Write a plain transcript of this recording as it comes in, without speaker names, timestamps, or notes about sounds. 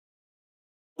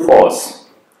force.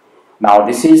 Now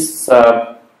this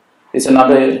is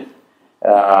another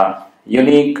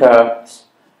unique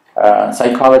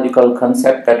psychological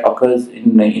concept that occurs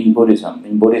in Buddhism,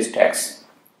 in Buddhist texts.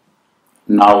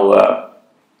 Now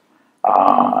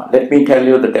let me tell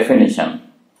you the definition.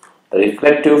 The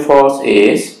reflective force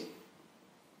is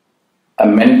a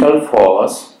mental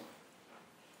force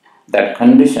that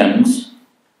conditions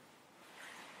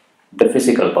the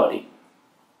physical body.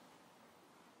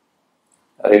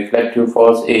 A reflective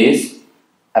force is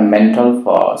a mental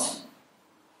force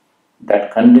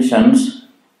that conditions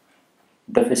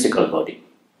the physical body.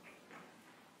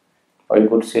 Or you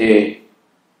could say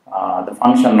the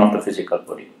function of the physical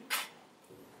body.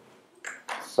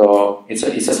 So it's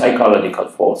a psychological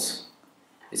force.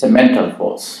 It's a mental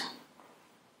force.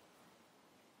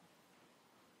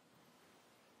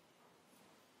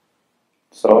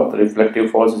 So the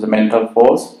reflective force is a mental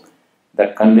force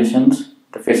that conditions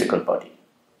the physical body.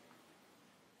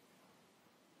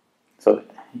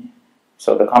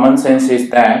 So the common sense is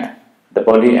that the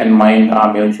body and mind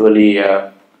are mutually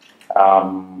they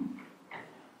are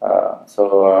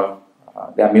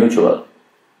mutual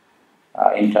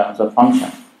in terms of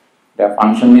function. Their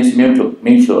function is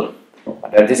mutual.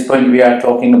 But at this point we are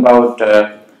talking about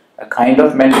a kind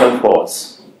of mental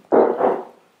force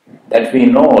that we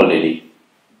know already.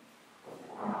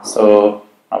 So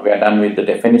now we are done with the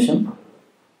definition.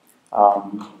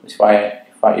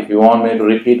 If you want me to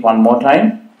repeat one more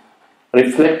time,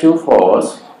 reflective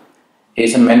force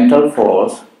is a mental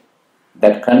force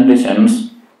that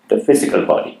conditions the physical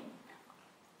body.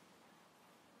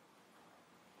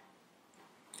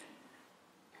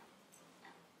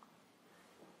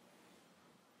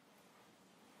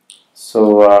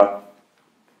 So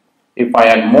if I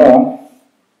add more,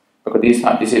 because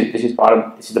this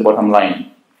is the bottom line.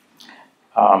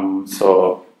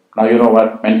 So now you know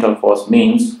what mental force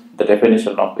means, the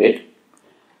definition of it,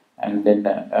 and then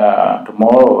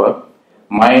moreover,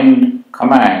 mind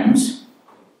commands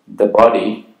the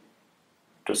body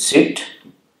to sit,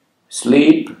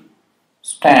 sleep,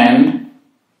 stand,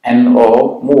 and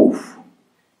or move.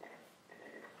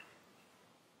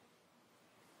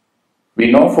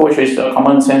 We know for sure, it's a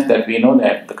common sense that we know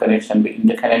that the connection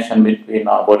between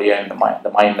our body and the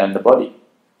mind and the body.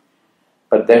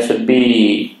 But there should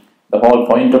be, the whole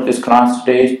point of this class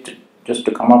today is just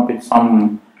to come up with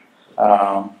some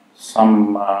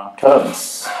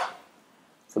terms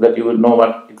so that you would know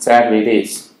what exactly it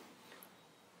is.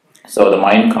 So the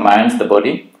mind commands the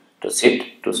body to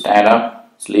sit, to stand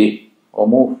up, sleep, or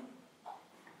move.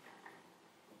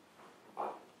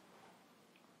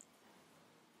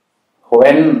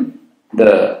 When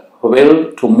the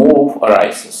will to move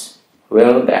arises,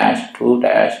 will dash to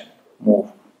dash move,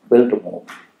 will to move.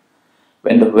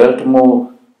 When the will to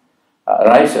move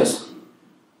arises,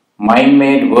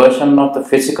 mind-made version of the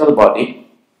physical body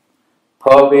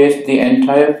pervades the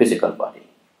entire physical body.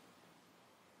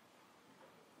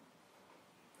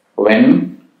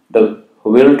 When the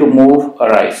will to move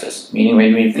arises, meaning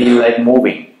when we feel like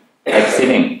moving, like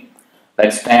sitting,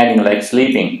 like standing, like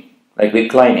sleeping, like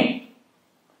reclining,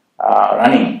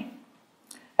 running,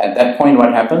 at that point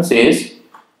what happens is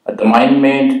that the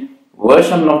mind-made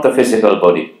version of the physical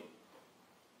body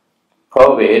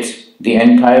pervades the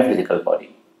entire physical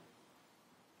body.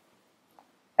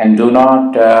 And do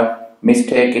not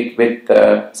mistake it with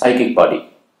the psychic body.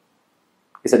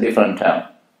 It's a different term.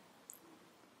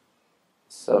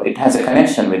 So it has a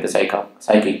connection with the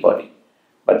psychic body.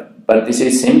 But this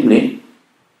is simply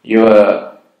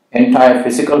your entire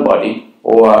physical body,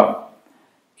 or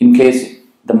in case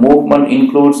the movement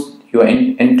includes your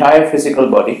entire physical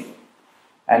body,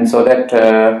 and so that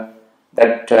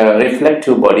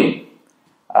reflective body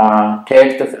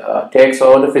takes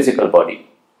over the physical body.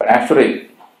 But actually,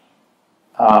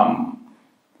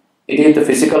 it is the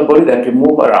physical body that you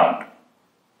move around.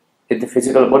 It's the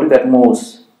physical body that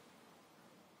moves.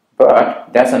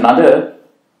 But there's another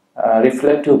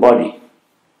reflective body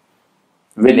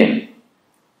within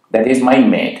that is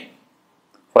mind-made.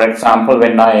 For example,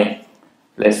 when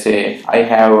let's say I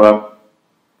have a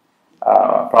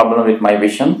problem with my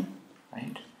vision,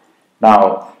 right?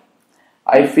 Now,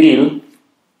 I feel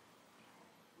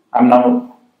I'm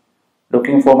now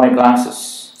looking for my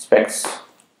glasses, specs.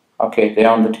 Okay, they're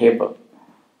on the table.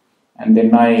 And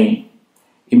then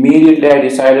immediately I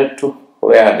decided to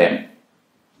wear them.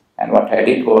 And what I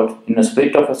did was, in a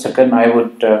split of a second, I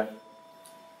would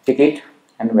pick it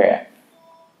and wear.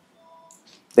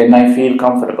 Then I feel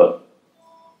comfortable.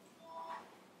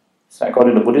 So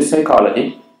according to Buddhist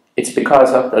psychology, it's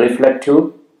because of the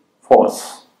reflective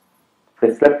force.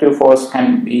 Reflective force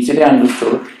can be easily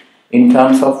understood in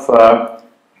terms of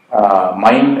a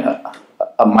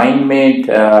mind-made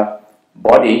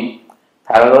body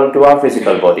parallel to our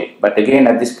physical body. But again,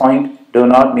 at this point, do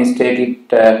not mistake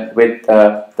it with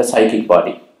the psychic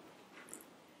body.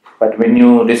 But when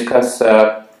you discuss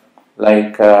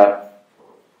like the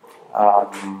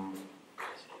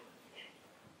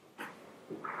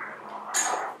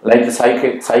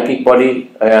psychic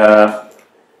body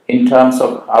in terms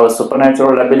of our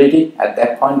supernatural ability, at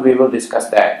that point we will discuss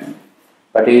that.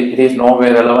 But it is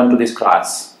nowhere relevant to this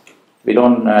class. We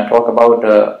don't talk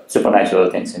about supernatural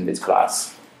things in this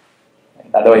class.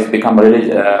 Otherwise, it becomes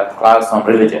a class on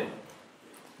religion.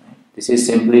 This is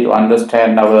simply to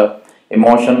understand our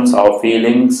emotions, our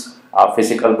feelings, our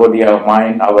physical body, our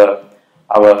mind, our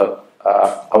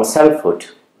selfhood.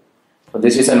 So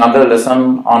this is another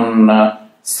lesson on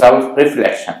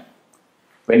self-reflection.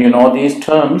 When you know these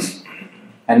terms,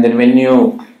 and then when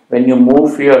you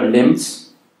move your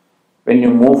limbs, when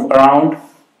you move around,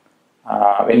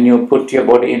 when you put your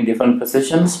body in different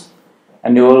positions,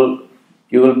 and you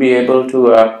will be able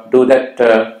to do that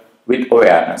with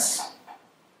awareness.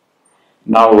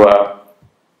 Now,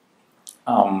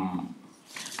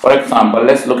 for example,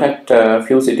 let's look at a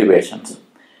few situations.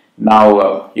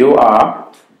 Now, you are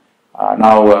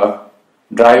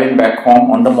driving back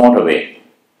home on the motorway,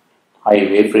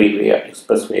 highway, freeway,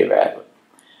 expressway, wherever,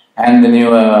 and then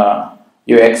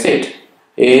your exit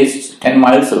is 10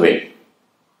 miles away,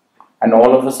 and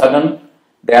all of a sudden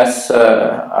there's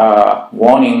a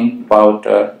warning about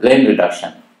lane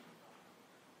reduction,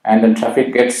 and then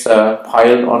traffic gets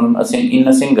piled on in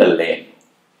a single lane,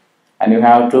 and you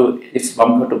have to, it's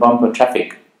bumper to bumper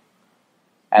traffic,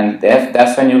 and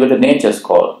that's when you get a nature's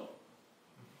call.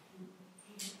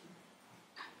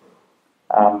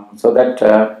 So that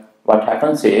what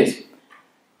happens is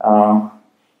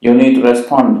you need to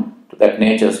respond to that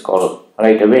nature's call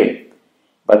right away.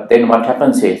 But then what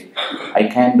happens is, I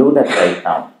can't do that right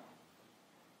now.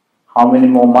 How many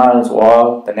more miles?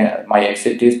 Well, my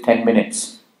exit is 10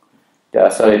 minutes.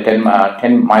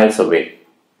 10 miles away.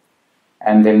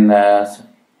 And then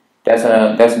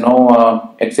there's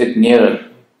no exit nearer,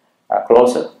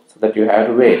 closer, so that you have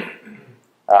to wait.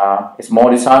 It's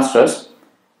more disastrous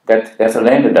that there's a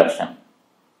lane reduction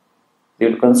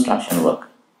due to construction work.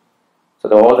 So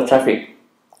all the traffic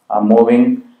are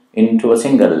moving into a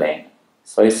single lane.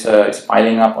 So it's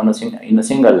piling up in a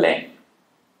single lane.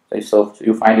 So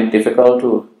you find it difficult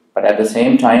to, but at the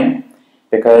same time,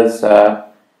 because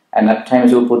and at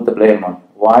times you put the blame on,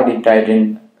 why did I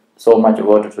drink so much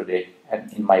water today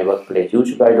in my workplace?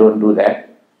 Usually I don't do that.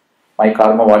 My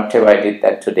karma, whatever, I did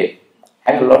that today.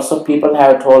 And lots of people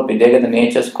have told me they get the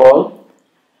nature's call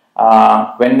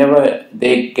whenever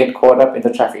they get caught up in the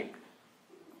traffic,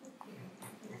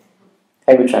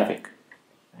 heavy traffic.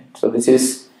 So this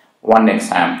is one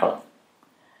example.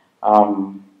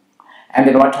 And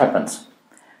then what happens?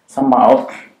 Somehow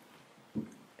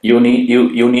you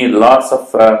need lots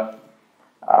of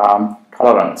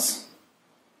tolerance.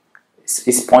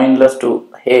 It's pointless to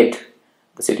hate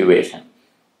the situation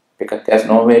because there's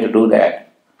no way to do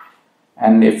that.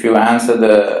 And if you answer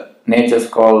the nature's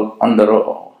call on the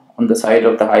road, on the side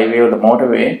of the highway or the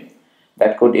motorway,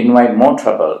 that could invite more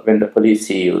trouble when the police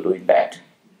see you doing that.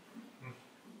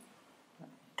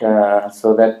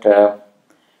 So that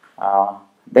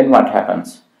then what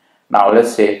happens? Now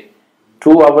let's say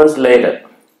 2 hours later,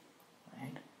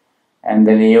 right? And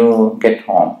then you get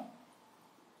home,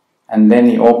 and then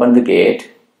you open the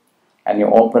gate, and you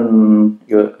open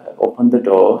the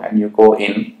door, and you go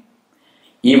in.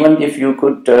 Even if you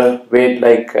could wait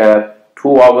like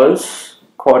 2 hours,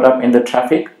 caught up in the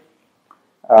traffic,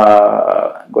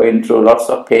 going through lots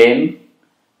of pain,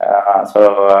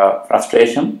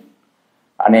 frustration,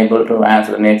 unable to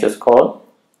answer the nature's call.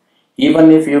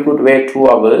 Even if you could wait 2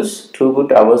 hours, 2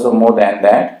 good hours or more than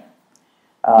that,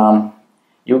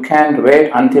 you can't wait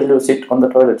until you sit on the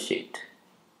toilet seat.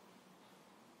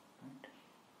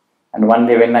 And one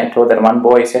day when I told that, one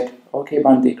boy said, "Okay,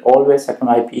 Bhante, it always happens,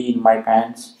 I pee in my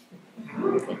pants."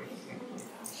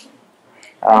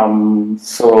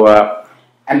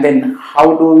 And then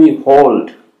how do we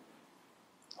hold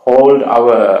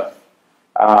our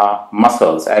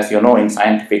muscles, as you know in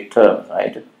scientific terms,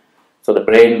 right? So the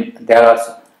brain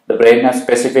has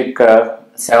specific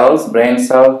cells. Brain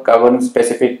cells govern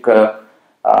specific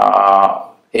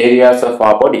areas of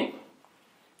our body,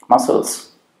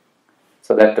 muscles.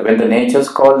 So that when the nature's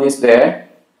call is there,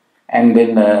 and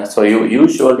then so you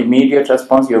usual immediate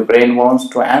response, your brain wants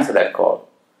to answer that call,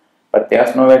 but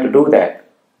there's no way to do that.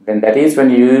 Then that is when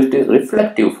you use the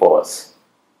reflective force.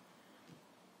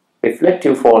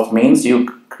 Reflective force means you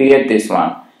create this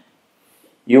one.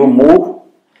 You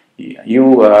you,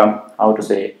 how to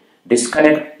say,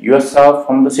 disconnect yourself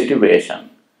from the situation,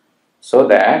 so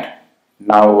that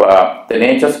now the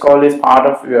nature's call is part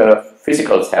of your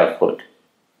physical selfhood,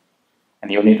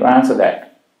 and you need to answer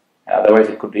that. Otherwise,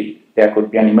 there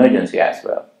could be an emergency as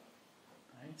well.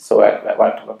 So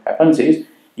what happens is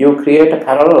you create a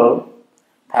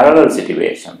parallel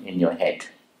situation in your head.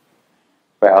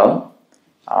 Well,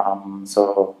 and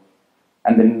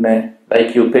then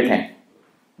like you pretend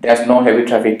there's no heavy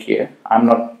traffic here. I'm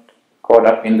not caught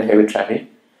up in the heavy traffic.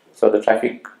 So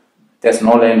there's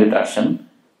no lane reduction.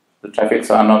 The traffic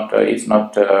is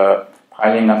not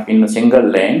piling up in a single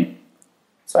lane.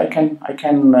 So I can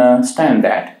stand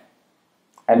that.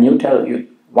 And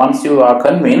once you are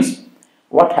convinced,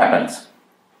 what happens?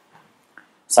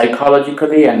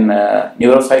 Psychologically and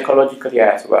neuropsychologically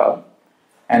as well.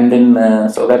 And then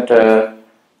so that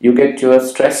you get your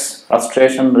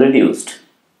frustration reduced.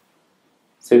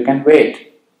 So you can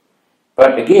wait.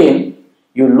 But again,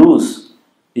 you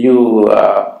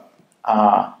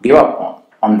give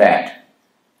up on that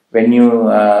when you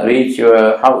reach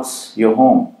your house, your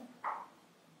home.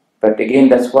 But again,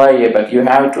 that's why, but you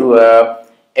have to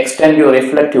extend your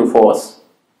reflective force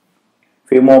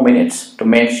few more minutes to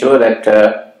make sure that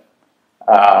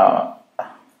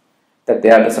that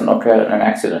there doesn't occur an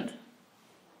accident.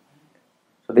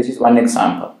 So this is one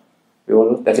example.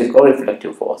 That is called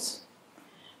reflective force.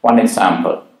 One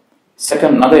example.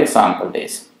 Another example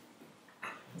is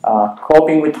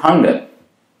coping with hunger.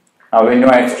 Now, when you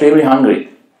are extremely hungry,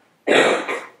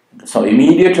 so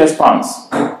immediate response.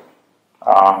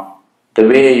 The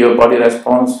way your body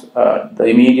responds, the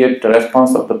immediate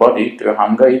response of the body to your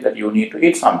hunger is that you need to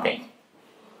eat something.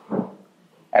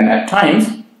 And at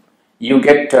times, you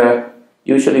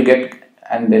usually get,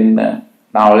 and then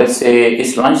now let's say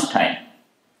it's lunchtime.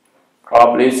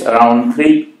 Probably it's around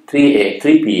 3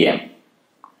 p.m.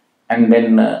 And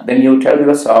then you tell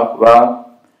yourself,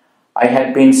 well, I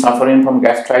had been suffering from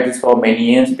gastritis for many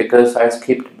years because I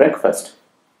skipped breakfast.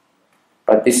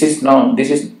 But this is not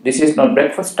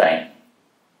breakfast time.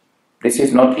 This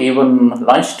is not even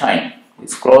lunchtime.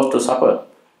 It's close to supper.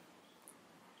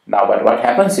 Now, but what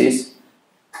happens is,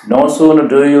 no sooner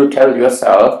do you tell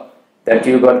yourself that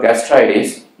you got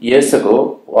gastritis years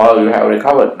ago, or you have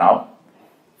recovered now,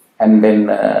 and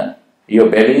then your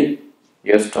belly,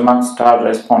 your stomach start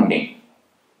responding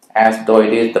as though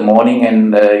it is the morning,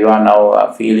 and you are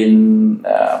now feeling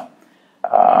the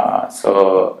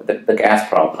gas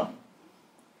problem.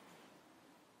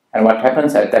 And what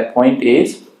happens at that point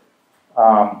is,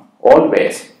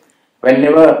 always,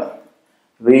 whenever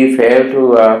we fail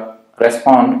to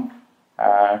respond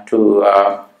to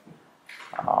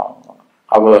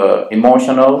our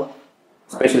emotional,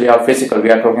 especially our physical, we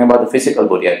are talking about the physical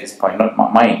body at this point,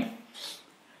 not mind.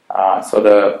 So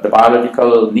the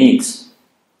biological needs.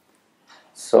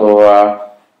 So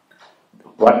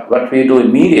what we do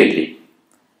immediately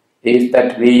is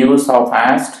that we use our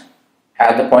fast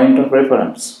at the point of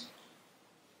reference.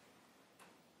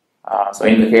 So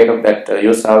in the case of that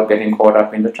yourself getting caught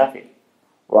up in the traffic,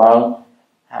 well,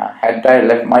 had I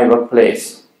left my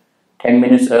workplace 10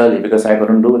 minutes early, because I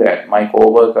couldn't do that, my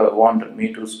co-worker wanted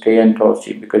me to stay and talk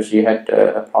to you because she had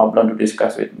a problem to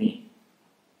discuss with me.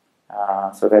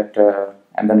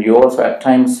 And then you also at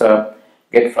times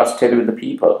get frustrated with the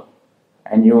people,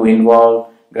 and you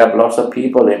grab lots of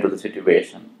people into the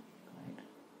situation.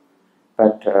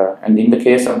 But and in the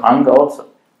case of hunger also,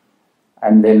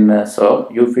 and then so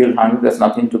you feel hungry, there's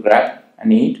nothing to grab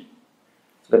and eat,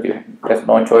 so that there's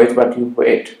no choice but you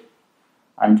wait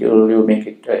until you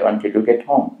until you get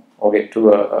home or get to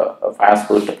a fast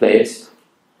food place,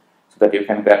 so that you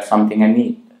can grab something and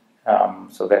eat,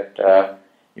 so that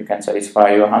you can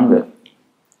satisfy your hunger.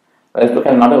 Let's look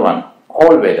at another one: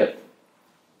 cold weather.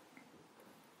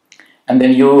 And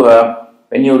then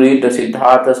when you read the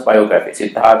Siddhartha's biography,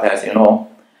 Siddhartha, as you know,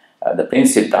 the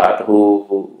Prince Siddhartha,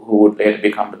 who would later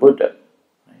become the Buddha.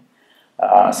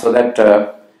 So that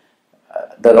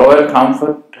the royal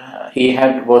comfort he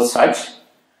had was such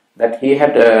that he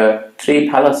had 3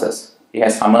 palaces. He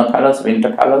has summer palace,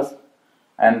 winter palace,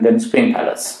 and then spring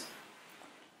palace.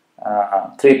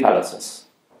 3 palaces.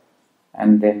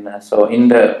 And then so in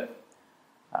the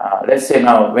let's say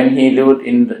now, when he lived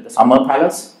in the summer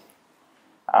palace,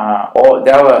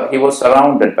 he was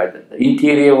surrounded by the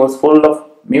interior was full of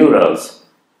murals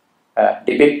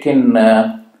depicting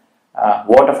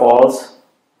waterfalls,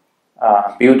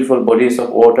 beautiful bodies of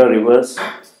water, rivers.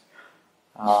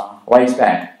 Why is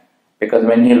that? Because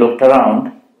when he looked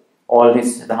around,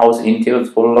 the house interior was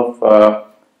full of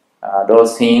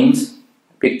those scenes,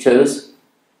 pictures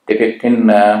depicting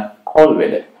cold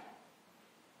weather.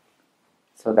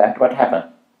 So that what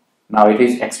happened. Now it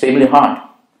is extremely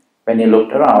hot. When he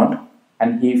looked around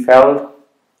and he felt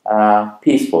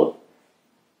peaceful.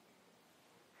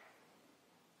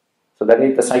 So that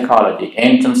is the psychology,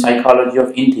 ancient psychology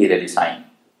of interior design.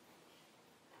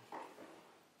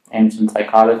 Ancient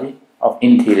psychology of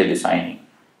interior designing.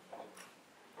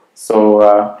 So,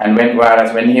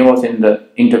 whereas when he was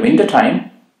into winter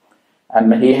time,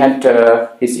 and he had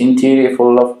his interior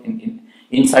full of,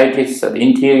 inside the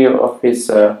interior of his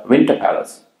winter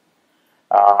palace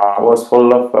was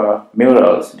full of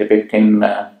murals depicting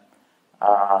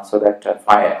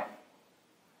fire.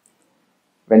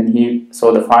 When he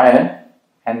saw the fire,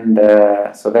 and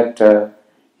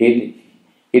he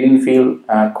didn't feel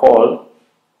cold.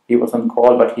 He wasn't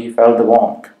cold, but he felt the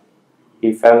warmth.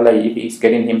 He felt like he's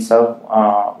getting himself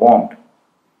warmed.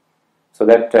 So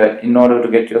that in order to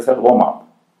get yourself warm up.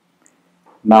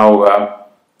 Now,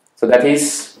 so that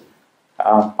is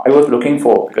I was looking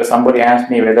for, because somebody asked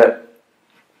me whether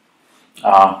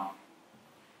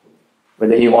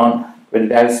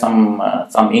there is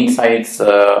some insights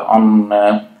on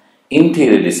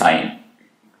interior design.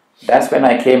 That's when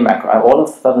I came back. All of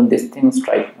a sudden, this thing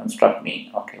struck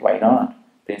me. Okay, why not?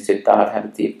 Prince Siddhartha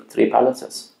had three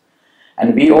palaces,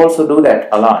 and we also do that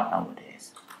a lot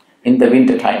nowadays. In the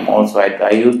winter time, also, I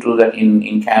used to do that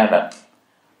in Canada.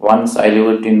 Once I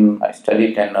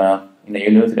studied in a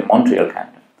university in Montreal,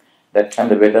 Canada. That time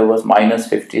the weather was minus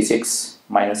 56,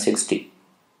 minus 60.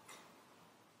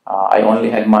 I only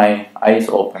had my eyes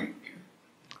open.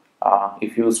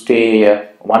 If you stay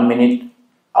 1 minute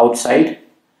outside,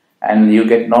 and you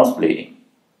get nose bleeding.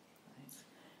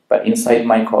 But inside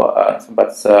my car,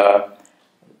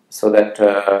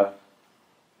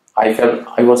 I felt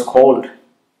I was cold,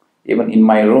 even in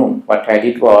my room. What I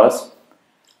did was,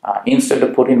 instead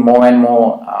of putting more and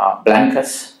more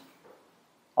blankets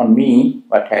on me,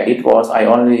 what I did was I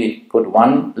only put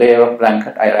one layer of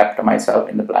blanket. I wrapped myself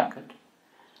in the blanket,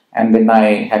 and then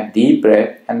I had deep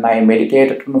breath and I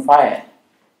meditated on fire.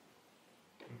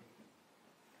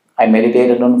 I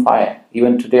meditated on fire.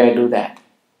 Even today I do that.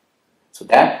 So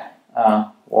that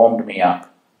warmed me up.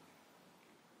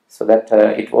 So that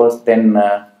it was then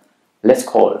less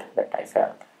cold that I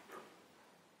felt.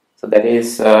 So that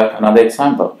is another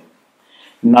example.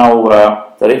 Now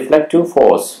the reflective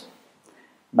force.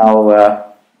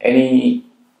 Now any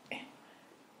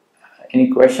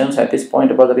questions at this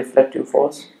point about the reflective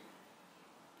force?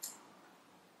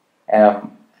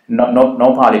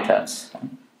 No party terms.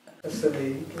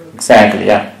 Exactly,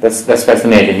 yeah. That's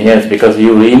fascinating, yes, because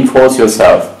you reinforce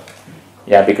yourself.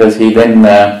 Yeah, because he then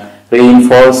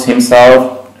reinforced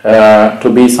himself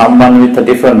to be someone with a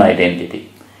different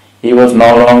identity. He was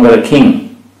no longer a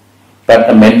king, but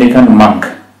a mendicant monk,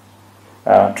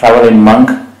 traveling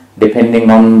monk, depending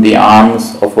on the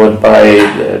alms offered by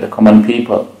the common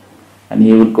people. And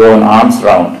he would go on alms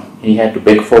round. He had to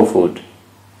beg for food.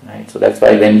 Right? So that's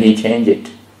why then he changed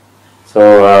it.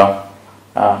 So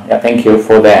yeah, thank you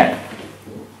for that.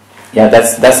 Yeah,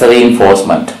 that's a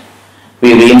reinforcement.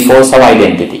 We reinforce our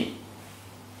identity.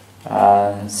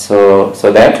 So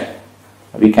that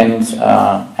we can,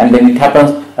 and then it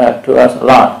happens to us a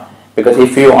lot. Because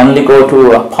if you only go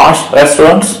to posh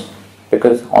restaurants,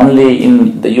 because only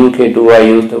in the UK do I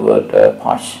use the word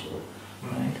posh,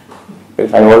 right?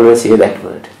 Because I always hear that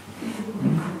word,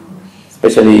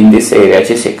 especially in this area,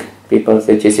 Chiswick. People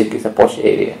say Chiswick is a posh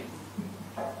area.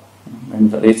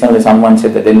 And recently someone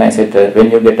said that, then I said,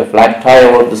 when you get a flat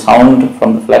tire, the sound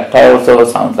from the flat tire also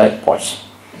sounds like posh.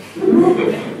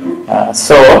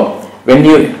 So when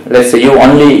you, let's say you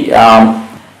only dine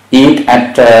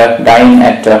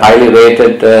at highly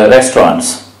rated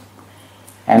restaurants,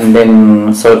 and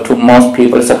then so to most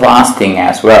people it's a class thing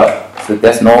as well. So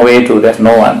there's no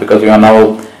one, because you are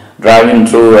now driving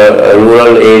through a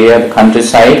rural area, the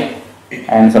countryside,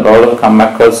 and so all of come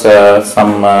across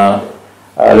some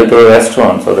little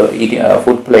restaurants or the eating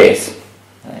food place.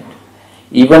 Right?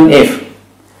 Even if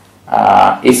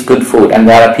it's good food and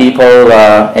there are people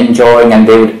enjoying and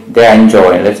they are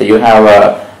enjoying. Let's say you have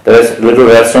the little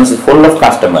restaurants is full of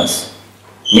customers,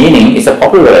 meaning it's a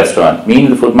popular restaurant, meaning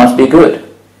the food must be good.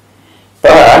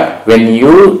 But when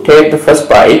you take the first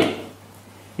bite,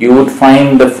 you would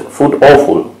find the food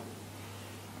awful.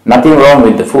 Nothing wrong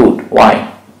with the food.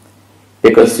 Why?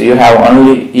 Because you have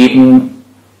only eaten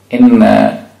in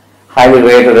highly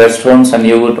rated restaurants, and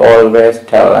you would always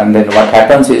tell. And then what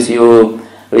happens is you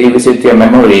revisit your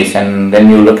memories, and then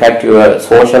you look at your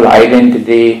social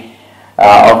identity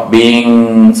of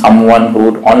being someone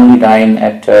who would only dine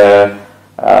at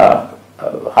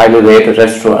highly rated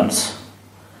restaurants.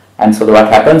 And so what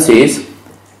happens is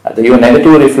your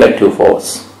negative reflective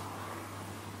force.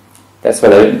 That's why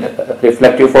the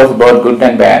reflective force is both good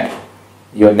and bad.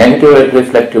 Your negative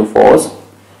reflective force,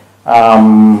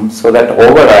 so that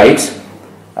overrides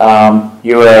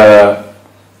your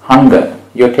hunger,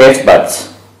 your taste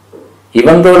buds.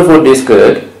 Even though the food is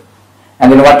good,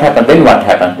 and then what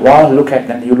happened? Wow, look at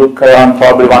them. You look around,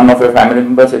 probably one of your family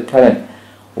members is telling,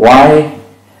 why?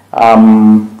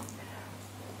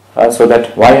 So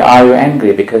that why are you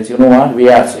angry? Because you know what? We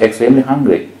are extremely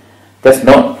hungry. It's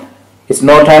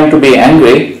no time to be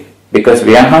angry because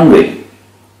we are hungry.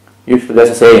 Usually there's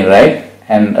a saying, right?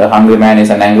 And a hungry man is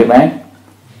an angry man.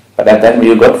 But at that time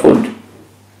you got food.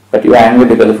 But you are angry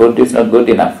because the food is not good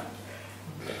enough.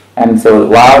 And so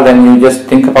while then you just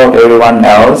think about everyone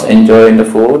else enjoying the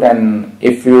food, and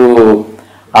if you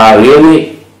are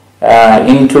really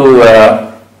into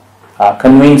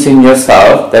convincing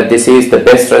yourself that this is the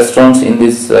best restaurants in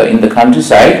the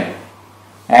countryside,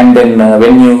 and then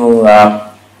when you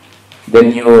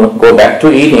go back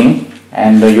to eating,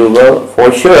 and you will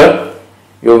for sure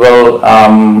you will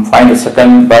find the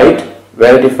second bite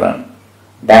very different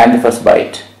than the first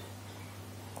bite.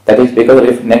 That is because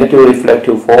of negative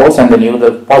reflective force and then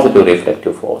the positive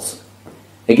reflective force.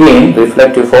 Again,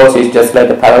 reflective force is just like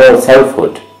a parallel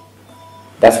selfhood.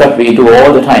 That's what we do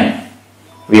all the time.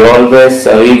 We always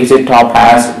revisit our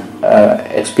past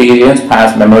experience,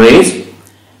 past memories,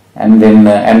 and then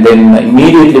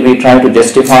immediately we try to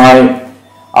justify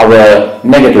our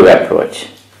negative approach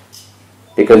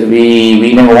because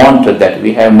we never wanted that.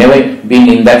 We have never been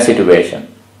in that situation.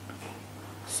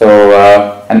 So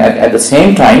and at the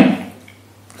same time,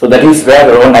 so that is where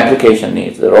the wrong application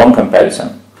is, the wrong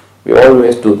comparison. We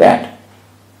always do that.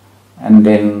 And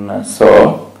then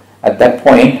so at that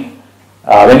point,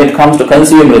 when it comes to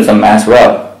consumerism as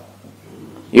well,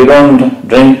 you don't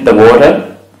drink the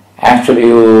water, actually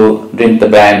you drink the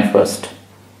brand first.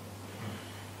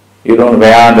 You don't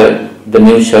wear the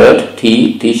new shirt,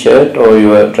 t-shirt or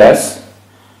your dress,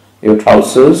 your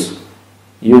trousers,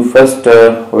 you first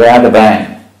wear the brand.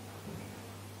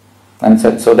 And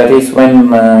so that is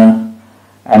when,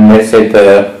 and let's say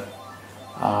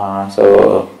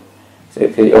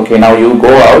okay, now you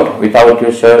go out without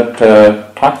your shirt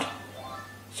untucked,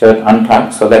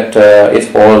 so that it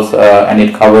falls and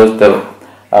it covers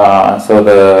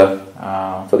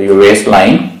your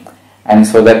waistline, and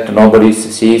so that nobody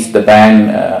sees the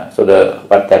band,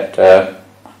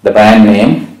 the brand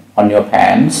name on your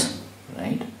pants,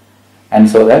 right? And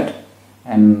so that,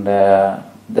 and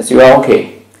that's you are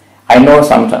okay. I know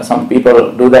some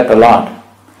people do that a lot.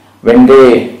 When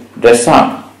they dress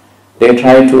up, they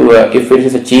try to, if it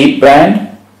is a cheap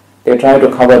brand, they try to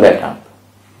cover that up.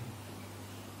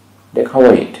 They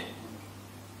cover it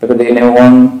because they never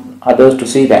want others to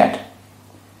see that.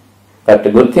 But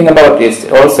the good thing about this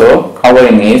also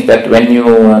covering is that when you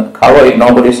cover it,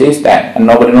 nobody sees that and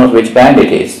nobody knows which brand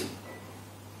it is.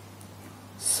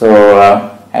 So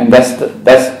and that's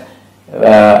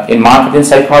in marketing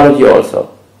psychology also.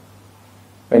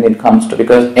 When it comes to,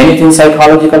 because anything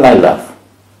psychological I love,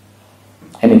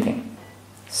 anything.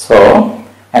 So,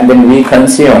 and then we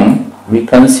consumed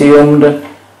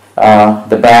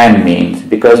the brand means,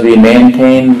 because we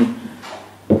maintain,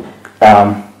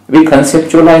 we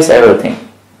conceptualize everything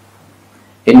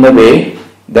in a way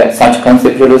that such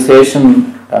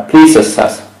conceptualization pleases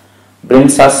us,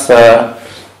 brings us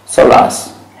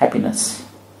solace, happiness.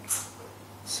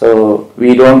 So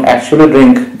we don't actually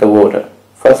drink the water.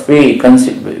 First we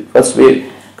consume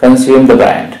the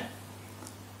brand.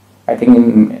 I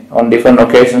think on different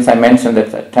occasions I mentioned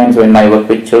that at times when I work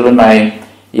with children I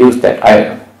use that.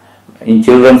 In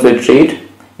children's retreat,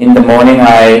 in the morning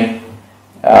I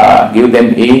give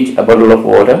them each a bottle of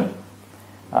water.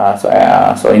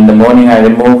 So in the morning I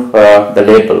remove the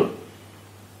label.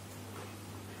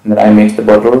 And then I mix the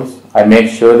bottles. I make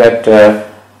sure that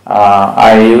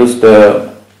I use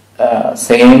the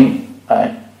same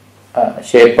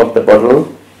shape of the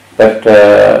bottle that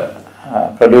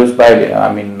produced by,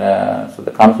 so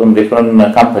that comes from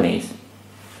different companies,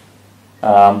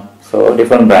 so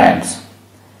different brands.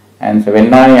 And so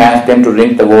when I ask them to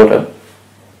drink the water,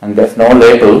 and there's no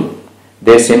label,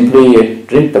 they simply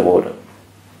drink the water.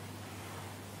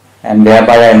 And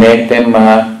thereby I make them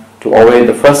to avoid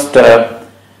the first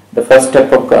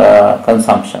step of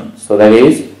consumption. So that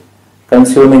is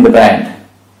consuming the brand.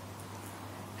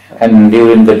 And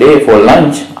during the day for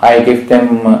lunch, I give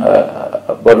them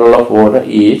a bottle of water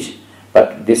each,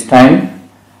 but this time,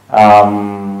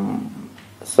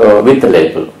 so with the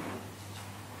label.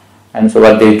 And so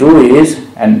what they do is,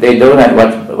 and they don't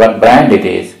know what brand it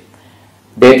is,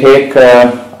 they take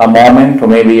a moment or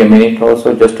maybe a minute or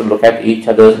so just to look at each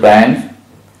other's brands,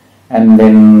 and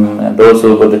then those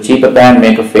who got the cheaper brand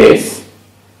make a face,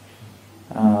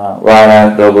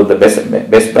 whereas those with the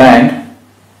best brand,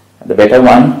 the better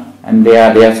one, and they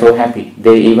are so happy.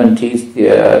 They even tease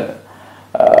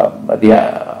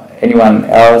anyone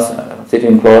else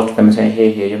sitting close to them and saying,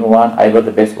 hey, you know what, I got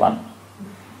the best one.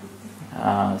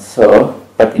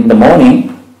 But in the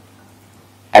morning,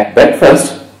 at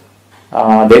breakfast,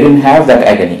 they didn't have that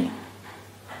agony.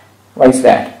 Why is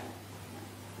that?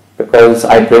 Because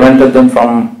I prevented them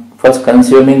from first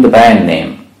consuming the brand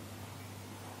name.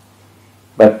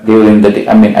 But during the day,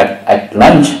 at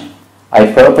lunch,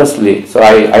 I purposely,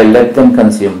 I let them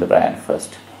consume the brand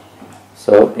first.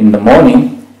 So in the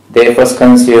morning, they first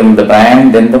consume the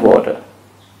brand, then the water.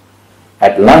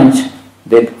 At lunch,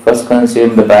 they first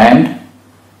consume the brand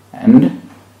and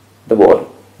the water.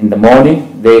 In the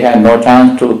morning, they had no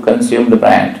chance to consume the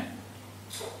brand.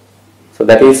 So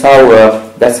that's how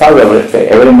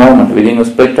every moment, within a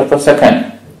split of a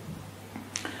second.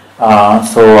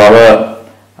 So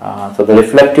the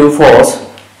reflective force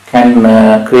can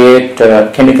create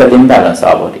chemical imbalance in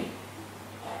our body.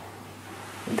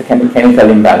 The chemical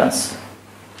imbalance.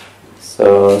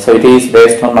 So it is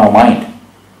based on our mind.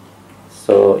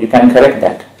 So you can correct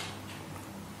that.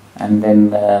 And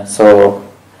then, so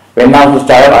when I was a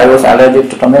child, I was allergic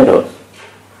to tomatoes.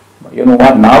 You know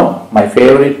what, now my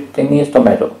favorite thing is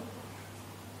tomato.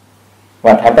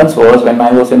 What happens was, when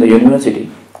I was in the university,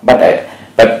 but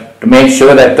to make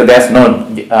sure that there's no,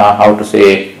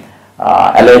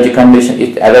 allergy condition,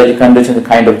 if allergy condition is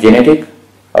kind of genetic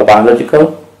or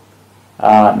biological,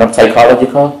 not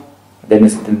psychological,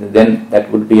 then that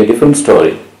would be a different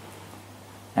story.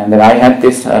 And then I had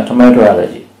this tomato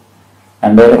allergy.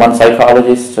 And then one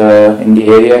psychologist in the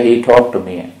area, he talked to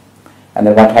me. And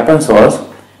then what happens was,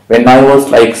 when I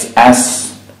was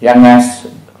as young as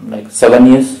 7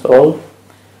 years old,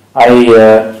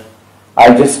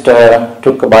 I just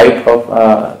took a bite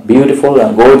of beautiful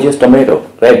and gorgeous tomato,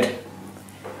 red.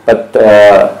 But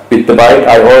with the bite,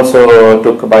 I also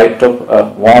took a bite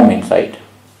of worm inside.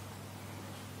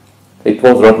 It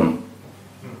was rotten.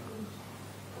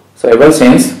 So ever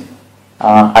since,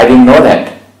 I didn't know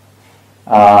that.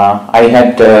 I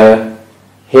had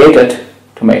hated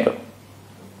tomato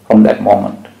from that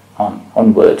moment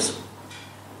onwards.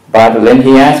 But when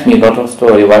he asked me a lot of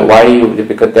story, why you,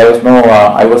 because there was no,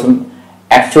 I wasn't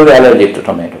actually allergic to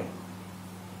tomato.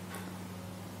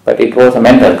 But it was a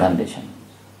mental condition,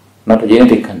 not a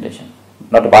genetic condition,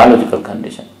 not a biological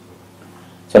condition.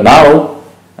 So now,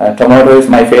 tomato is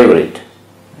my favorite.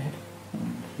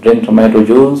 Drink tomato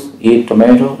juice, eat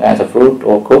tomato as a fruit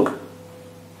or cook,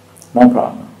 no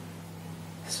problem.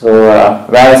 So,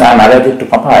 whereas I'm allergic to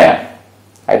papaya,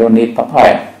 I don't eat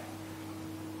papaya.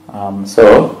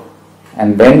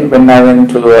 And then when I went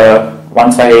to,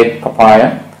 once I ate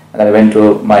papaya, and I went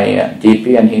to my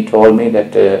GP, and he told me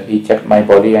that he checked my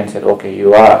body and said, okay,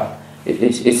 you are,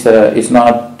 it's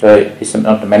not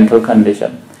a mental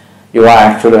condition. You are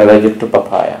actually allergic to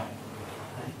papaya.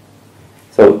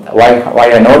 So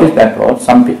why I noticed that was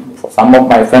some of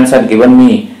my friends had given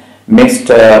me mixed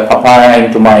papaya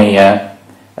into my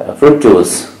fruit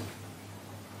juice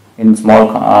in small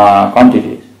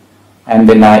quantities, and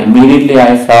then immediately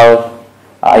I felt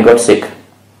I got sick.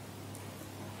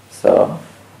 So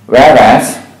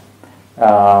whereas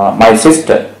my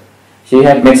sister, she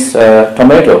had mixed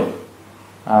tomato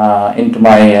into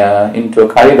a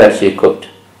curry that she cooked,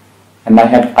 and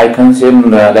I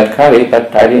consumed that curry,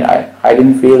 but I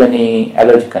didn't feel any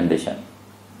allergy condition.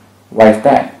 Why is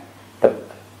that? The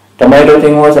tomato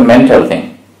thing was a mental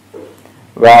thing,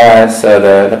 whereas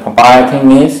the papaya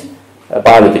thing is a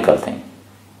biological thing.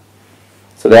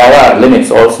 So there are limits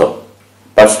also,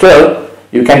 but still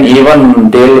you can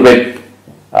even deal with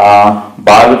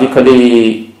biological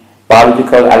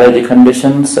allergy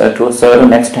conditions to a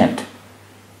certain extent.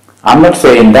 I'm not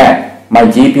saying that. My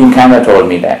GP in Canada told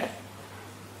me that.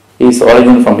 He's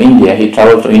originally from India. He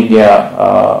traveled to India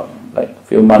like a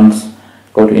few months,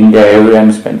 go to India every year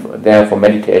and spend there for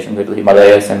meditation, go to the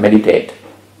Himalayas and meditate.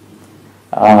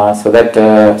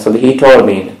 So he told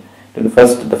me the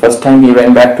first time he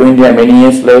went back to India many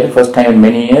years later, first time in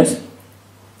many years,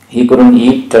 he couldn't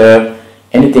eat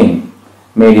anything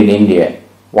made in India.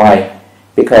 Why?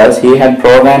 Because he had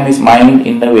programmed his mind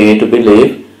in a way to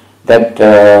believe that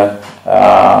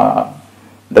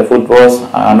the food was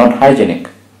not hygienic.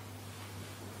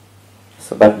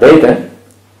 So, but later,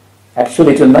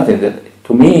 actually it was nothing.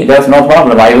 To me, there's no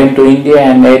problem. I went to India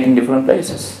and ate in different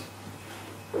places.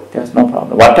 There's no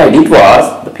problem. What I did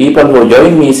was, the people who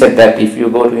joined me said that if you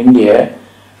go to India,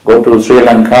 go to Sri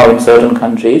Lanka or in certain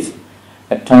countries,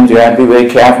 at times you have to be very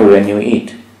careful when you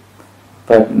eat.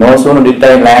 But no sooner did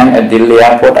I land at Delhi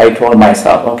airport, I told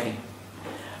myself, okay,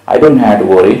 I don't have to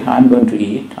worry, I'm going to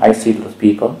eat. I see those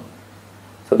people.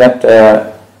 So that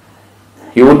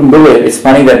you wouldn't believe, it's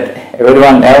funny that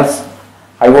everyone else,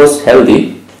 I was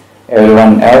healthy,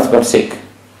 everyone else got sick.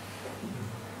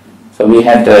 So we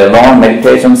had a long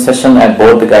meditation session at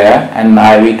Bodh Gaya, and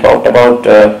we talked about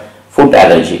food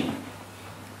allergy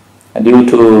due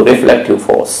to reflective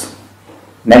force,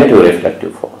 negative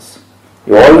reflective force.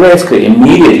 You always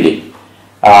immediately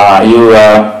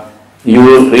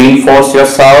you reinforce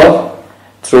yourself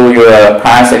through your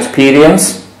past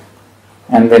experience,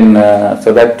 and then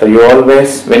so that you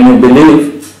always, when you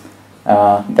believe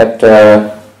that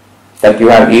you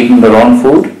have eaten the wrong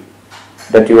food,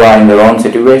 that you are in the wrong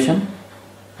situation,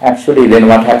 actually then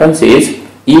what happens is,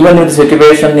 even if the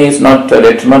situation is not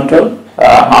detrimental,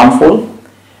 harmful,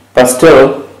 but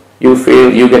still you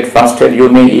feel, you get frustrated, you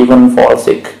may even fall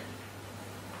sick.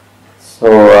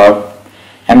 So,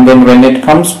 and then when it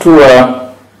comes to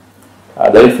the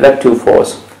reflective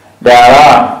force,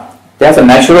 there's a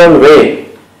natural way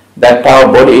that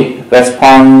our body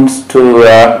responds to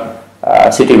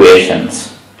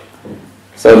situations.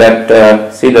 So that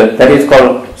that is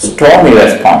called stormy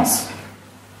response.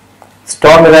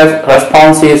 Stormy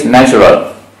response is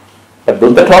natural. The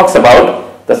Buddha talks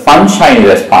about the sunshiny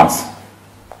response.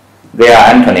 They are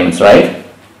antonyms, right?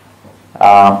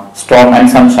 Storm and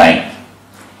sunshine.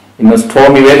 In the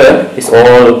stormy weather, it's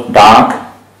all dark,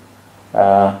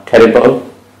 terrible,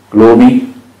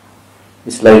 gloomy.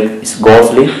 It's like it's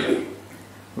ghostly.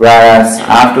 Whereas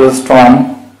after the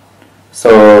storm,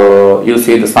 so you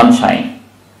see the sunshine,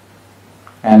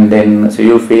 and then so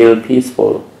you feel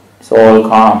peaceful. It's all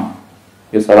calm.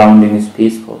 Your surrounding is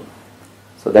peaceful.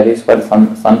 So that is what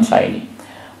sunshiny.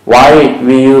 Why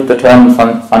we use the term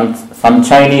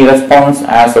sunshiny response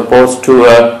as opposed to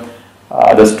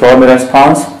the stormy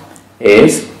response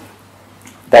is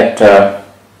that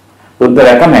Buddha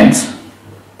recommends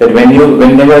that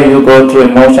whenever you go through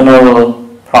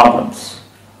emotional problems,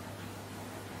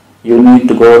 you need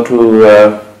to go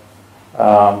to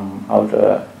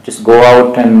just go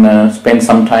out and spend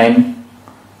some time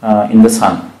in the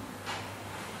sun.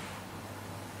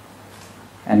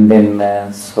 And then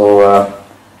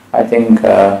I think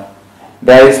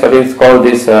there is what is called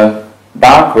this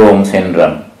dark room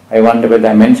syndrome. I wonder whether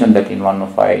I mentioned that in one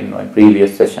of my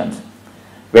previous sessions.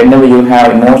 Whenever you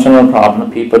have emotional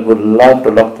problem, people would love to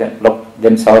lock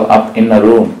themselves up in a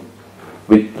room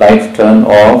with lights turned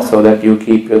off so that you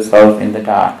keep yourself in the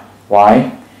dark.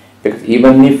 Why? Because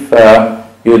even if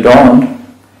you don't,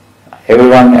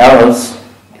 everyone else,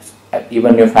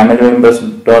 even your family members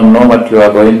don't know what you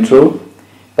are going through,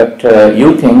 but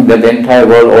you think that the entire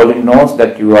world already knows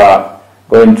that you are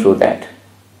going through that.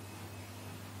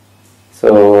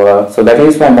 So that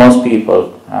is why most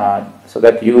people, so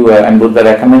that you and Buddha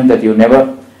recommend that you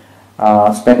never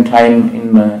spend time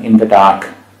in the dark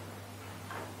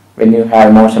when you have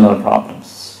emotional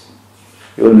problems.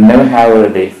 You will never have a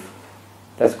relief.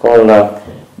 That's called a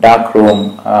dark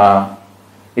room.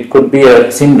 It could be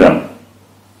a syndrome,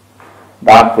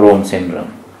 dark room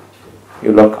syndrome.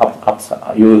 You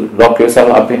lock yourself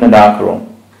up in a dark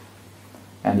room,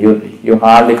 and you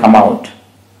hardly come out.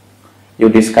 You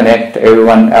disconnect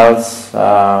everyone else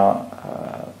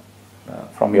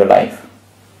from your life,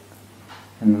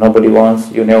 and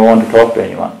you never want to talk to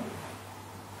anyone.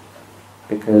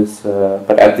 Because,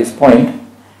 but at this point,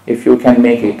 if you can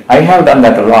make it, I have done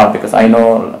that a lot because I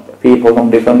know people from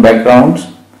different backgrounds.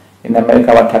 In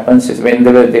America, what happens is when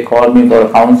they call me for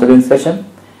a counseling session,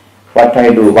 what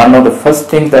I do, one of the first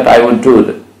things that I would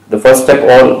do, the first step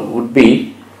would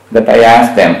be that I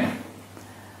ask them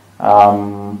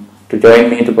to join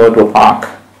me to go to a park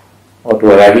or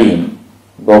to a ravine,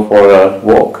 go for a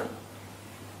walk.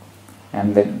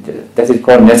 And that is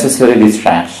called necessary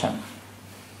distraction.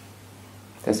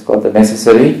 That's called the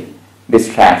necessary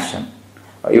distraction.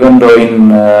 Even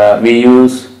though we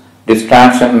use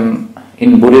distraction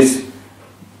in Buddhist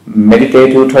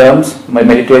meditative terms,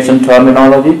 meditation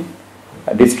terminology,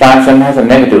 distraction has a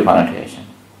negative connotation.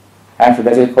 Actually,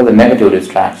 that is called the negative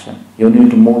distraction. You need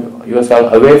to move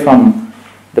yourself away from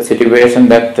the situation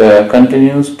that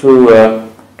continues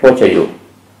to torture you.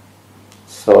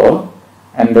 So,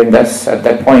 and then that's at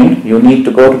that point you need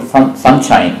to go to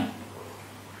sunshine.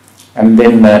 And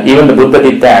then even the Buddha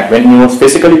did that. When he was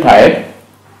physically tired,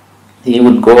 he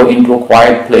would go into a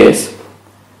quiet place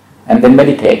and then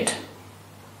meditate.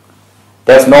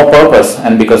 There's no purpose,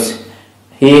 and because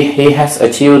he has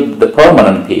achieved the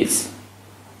permanent peace,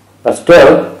 but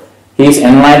still he is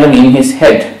enlightened in his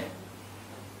head,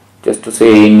 just to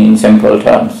say in simple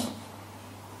terms.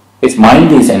 His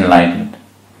mind is enlightened,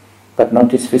 but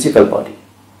not his physical body.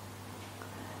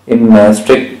 In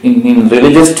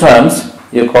religious terms,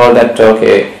 you call that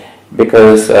okay,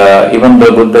 because even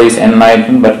though Buddha is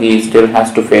enlightened, but he still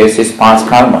has to face his past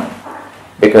karma,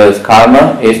 because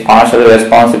karma is partially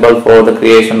responsible for the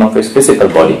creation of his physical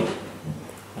body.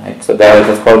 Right? So that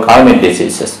is called karmic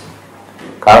diseases,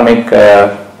 karmic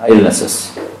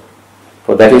illnesses.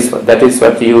 So that is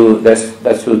what you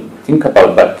think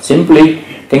about. But simply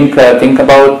think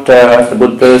about the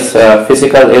Buddha's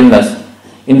physical illness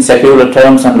in secular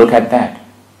terms and look at that.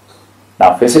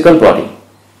 Now, physical body,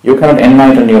 you cannot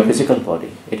enlighten your physical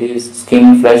body. It is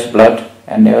skin, flesh, blood,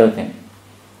 and everything.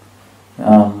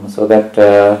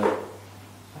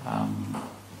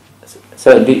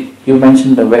 So you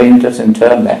mentioned a very interesting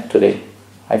term today.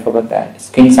 I forgot that.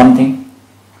 Skin something.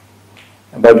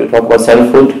 About to talk about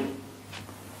self-food.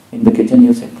 In the kitchen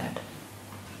you said that.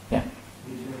 Yeah.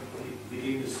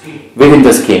 Within the skin. Within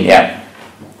the skin, yeah.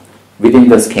 Within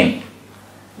the skin.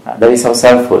 That is our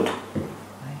self-food.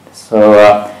 Right.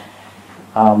 So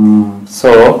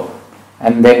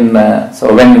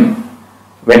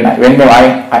whenever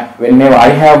I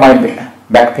have my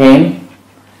back pain,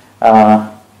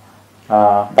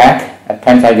 at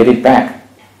times I get it back.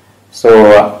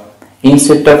 So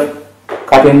instead of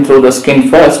cutting through the skin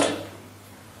first,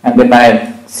 and then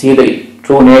I see the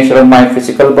true nature of my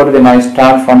physical body, then I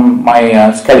start from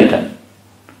my skeleton,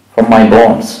 from my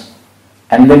bones,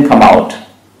 and then come out.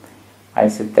 I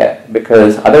sit there,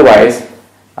 because otherwise,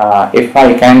 if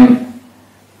I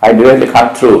directly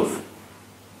cut through,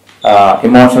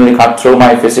 emotionally cut through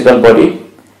my physical body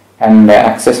and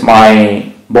access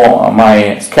my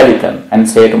skeleton and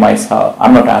say to myself,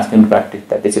 I'm not asking to practice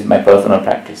that, this is my personal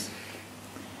practice.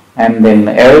 And then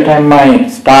every time I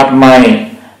start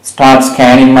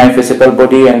scanning my physical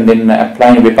body and then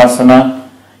applying vipassana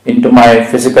into my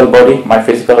physical body, my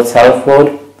physical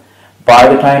self-hood, by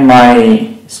the time I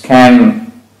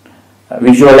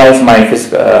visualize my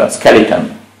physical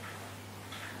skeleton,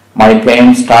 my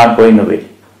pain start going away.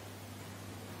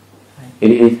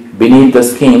 It is beneath the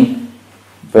skin,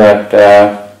 but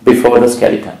before the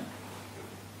skeleton.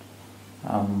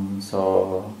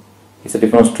 So it's a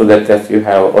difference to that you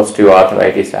have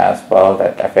osteoarthritis as well,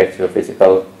 that affects your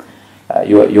physical,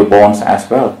 your bones as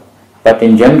well. But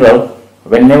in general,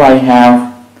 whenever I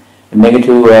have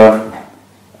negative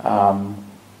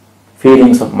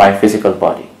feelings of my physical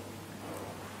body,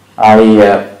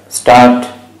 I start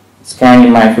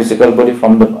scanning my physical body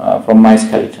from my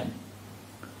skeleton,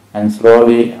 and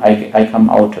slowly I come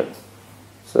outer.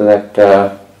 So that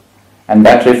and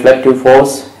that reflective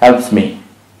force helps me.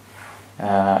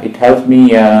 It helps me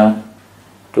to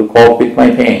cope with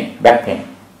my pain, back pain.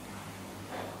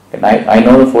 And I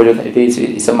know for you that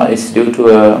it's due to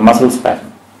a muscle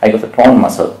spasm. I got a torn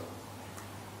muscle,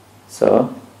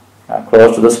 so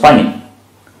close to the spine.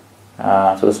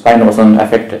 So the spine wasn't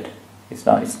affected. It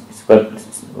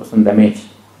wasn't damaged.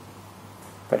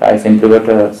 But I simply got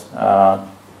a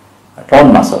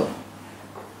torn muscle.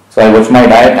 So I watch my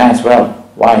diet as well.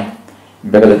 Why?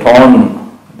 Because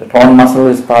the torn muscle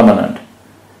is permanent.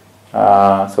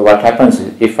 So what happens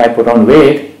is, if I put on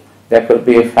weight, there could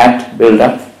be a fat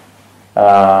build-up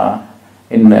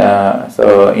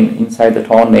inside the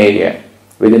torn area,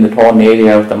 within the torn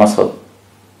area of the muscle.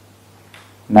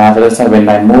 Now, when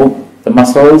I move the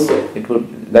muscles,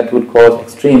 that would cause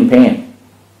extreme pain.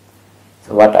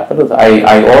 So what happens is,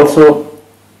 I also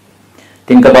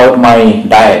think about my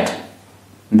diet.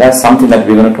 That's something that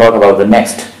we're going to talk about the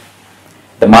next.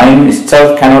 The mind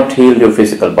itself cannot heal your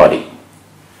physical body.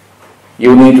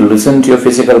 You need to listen to your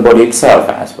physical body itself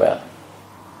as well.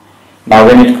 Now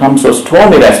when it comes to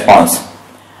stormy response,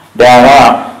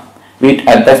 at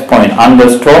this point, under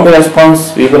stormy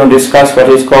response, we're going to discuss what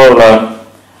is called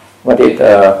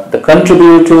the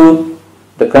contributive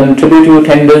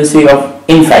tendency of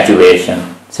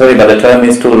infatuation. Sorry, but the term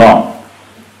is too long.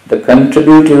 The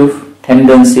contributive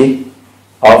tendency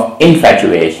of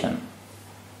infatuation.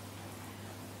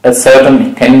 A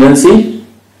certain tendency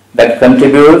that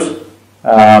contributes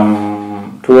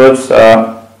towards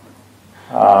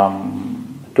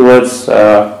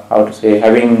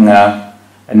having a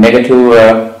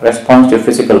negative response to your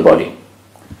physical body.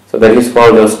 So that is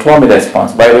called a stormy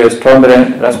response. By the way, stormy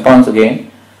response again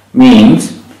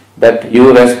means that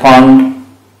you respond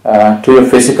to your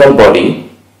physical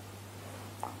body,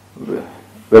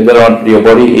 whether or not your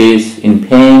body is in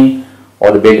pain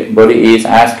or the body is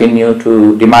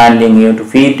demanding you to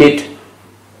feed it.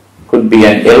 Could be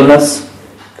an illness,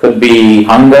 could be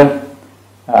hunger,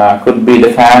 could be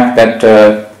the fact that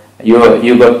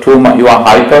you got too much, you are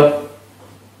hyper,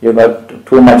 you got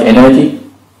too much energy.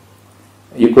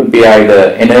 You could be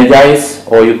either energized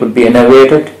or you could be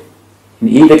enervated. In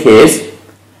either case,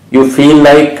 you feel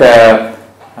like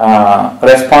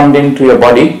responding to your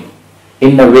body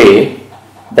in a way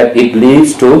that it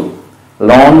leads to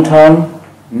long-term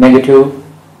negative,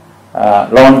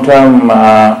 long-term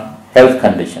health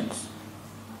conditions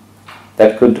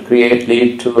that could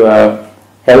lead to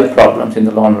health problems in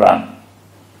the long run.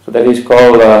 So that is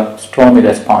called a stormy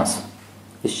response.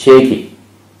 It's shaky,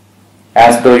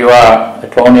 as though you are a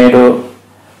tornado.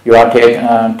 You are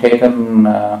taken.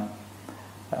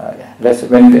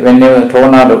 When you're a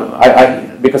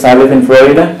tornado, because I live in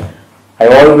Florida, I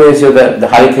always use the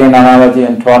hurricane analogy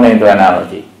and tornado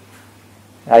analogy.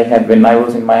 When I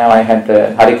was in Miami, I had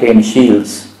hurricane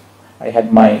shields. I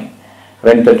had my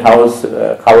rented house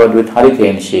covered with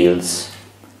hurricane shields.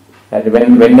 And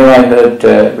whenever I heard,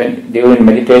 during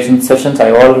meditation sessions,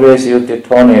 I always use the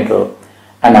tornado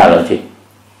analogy.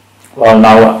 Well,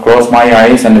 now close my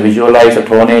eyes and visualize a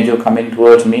tornado coming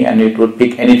towards me, and it would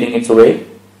pick anything its way,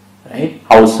 right?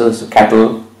 Houses,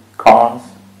 cattle, cars,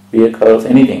 vehicles,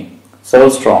 anything. So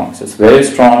strong. It's a very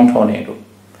strong tornado.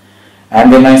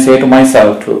 And then I say to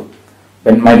myself too,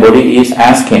 when my body is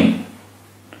asking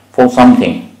for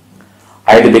something,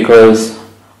 either because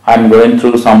I'm going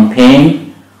through some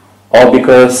pain or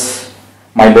because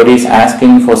my body is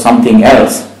asking for something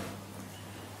else,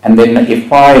 and then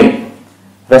if I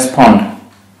respond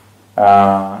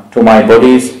to my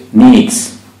body's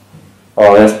needs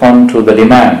or respond to the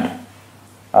demand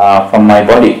from my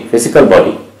body, physical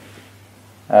body,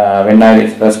 when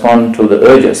I respond to the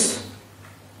urges,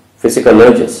 physical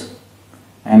urges,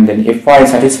 and then if I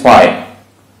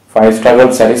struggle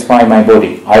to satisfy my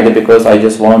body, either because I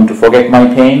just want to forget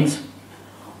my pains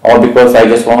or because I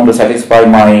just want to satisfy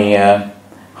my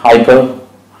hyper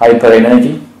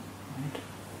energy,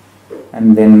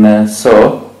 and then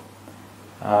so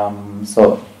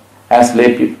as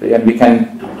lay people, and we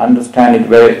can understand it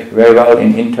very, very well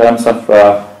in terms of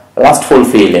lustful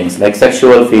feelings like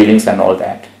sexual feelings and all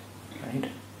that, right?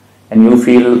 And you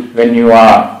feel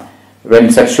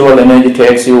when sexual energy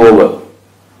takes you over,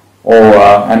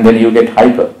 and then you get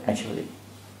hyper actually.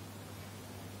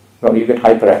 Well, you get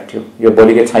hyperactive. Your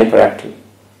body gets hyperactive,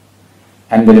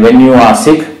 and then when you are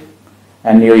sick,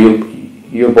 and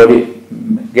your body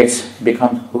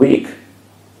becomes weak.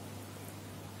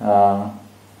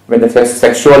 When the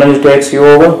sexual energy takes you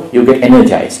over, you get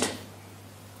energized.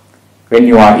 When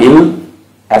you are ill,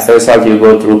 as a result you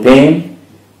go through pain,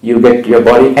 you get your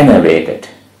body enervated.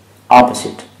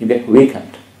 Opposite, you get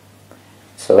weakened.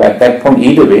 So at that point,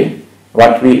 either way,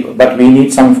 but we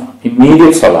need some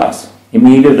immediate solace,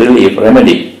 immediate relief,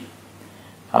 remedy.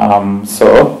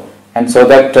 So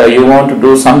that you want to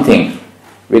do something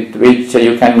with which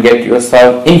you can get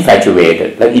yourself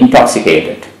infatuated, like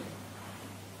intoxicated.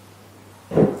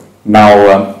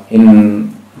 Now,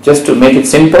 just to make it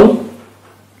simple,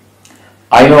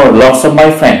 I know lots of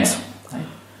my friends.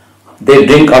 They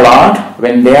drink a lot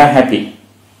when they are happy.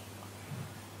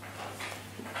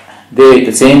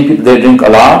 The same people, they drink a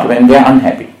lot when they are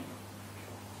unhappy.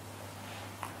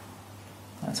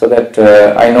 So that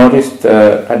I noticed,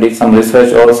 I did some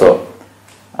research also.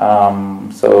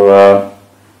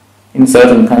 In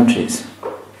certain countries,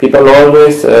 people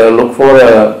always look for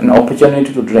an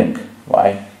opportunity to drink.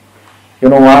 Why? You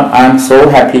know what? I am so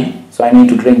happy, so I need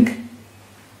to drink.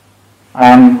 I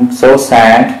am so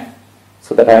sad,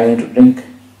 so that I need to drink.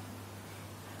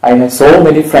 I have so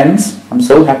many friends, I am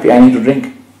so happy, I need to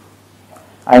drink.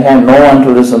 I have no one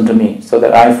to listen to me, so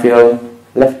that I feel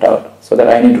left out, so that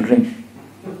I need to drink.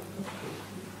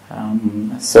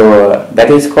 That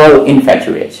is called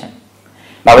infatuation.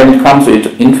 Now when it comes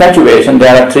to infatuation,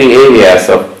 there are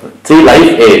three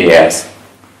life areas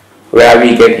where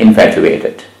we get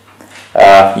infatuated.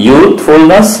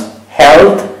 Youthfulness,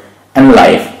 health and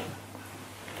life.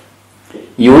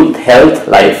 Youth, health,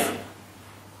 life.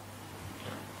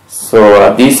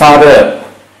 So these are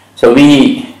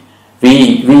we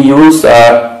use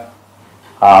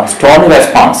strong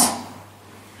response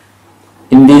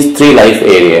in these three life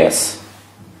areas,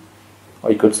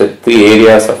 or you could say three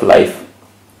areas of life.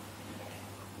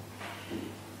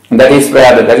 And that is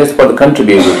for the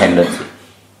contributive tendency.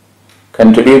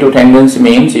 Contributive tendency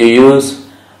means you use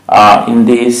in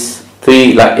these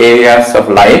three areas of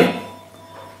life,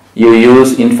 you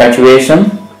use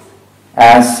infatuation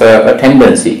as a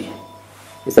tendency.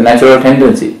 It's a natural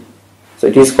tendency. So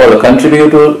it is called a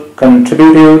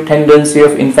contributive tendency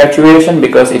of infatuation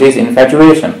because it is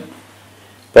infatuation.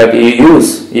 But you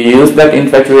use that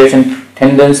infatuation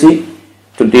tendency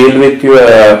to deal with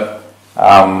your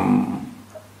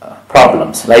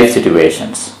problems, life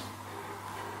situations.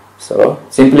 So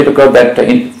simply because that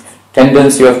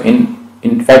tendency of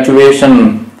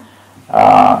infatuation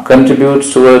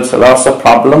contributes towards lots of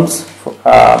problems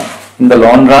in the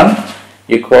long run,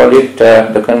 you call it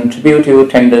the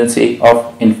contributive tendency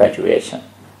of infatuation.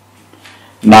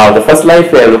 Now the first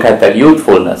life we look at that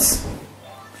youthfulness,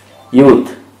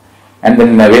 youth, and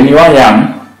then when you are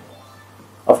young,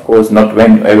 of course not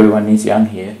when everyone is young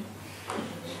here,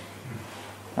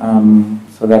 so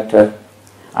that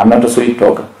I'm not a sweet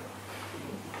talker.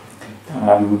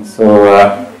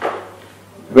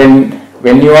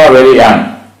 When you are very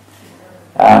young,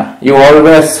 you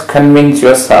always convince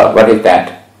yourself what is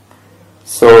that.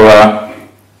 So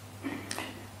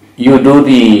you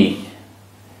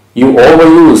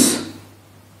overuse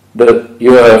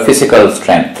your physical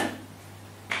strength.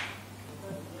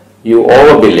 You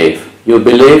overbelieve. You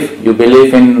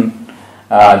believe in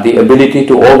the ability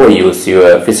to overuse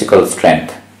your physical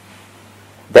strength.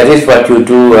 That is what you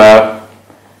do.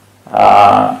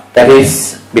 That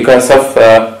is because of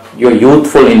your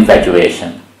youthful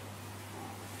infatuation.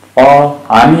 Or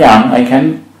I'm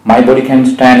young. My body can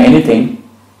stand anything.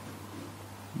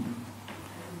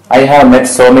 I have met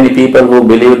so many people who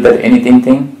believe that anything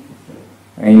thing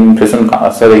in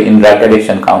drug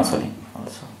addiction counseling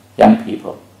also, young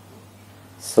people.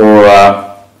 So,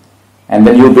 and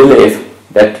then you believe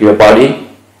that your body,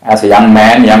 as a young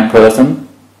man, young person,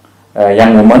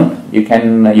 young woman,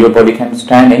 your body can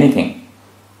stand anything.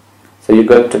 So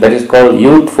that is called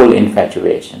youthful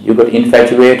infatuation. You got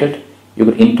infatuated, you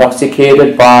got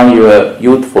intoxicated by your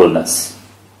youthfulness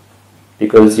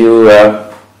because you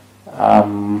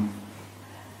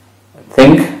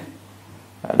think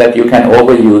that you can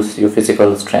overuse your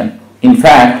physical strength. In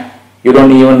fact, you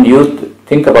don't even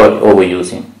think about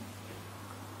overusing.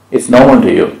 It's normal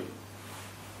to you.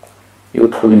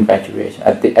 Youthful infatuation.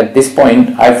 At this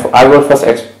point, I will first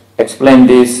explain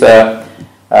these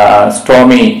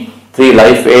stormy 3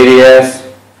 life areas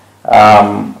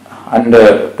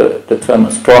under the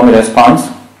term stormy response.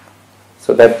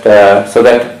 So that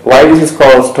why this is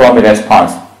called stormy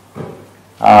response?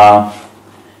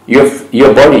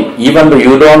 Your body, even though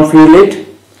you don't feel it,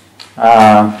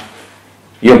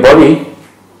 your body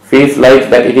feels like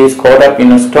that it is caught up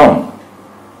in a storm.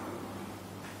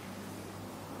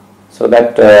 So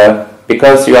that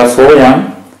because you are so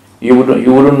young, you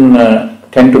wouldn't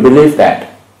tend to believe that.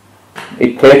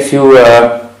 It takes you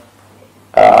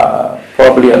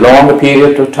probably a longer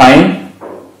period of time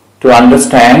to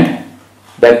understand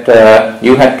that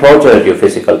you had tortured your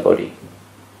physical body,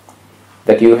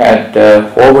 that you had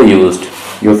overused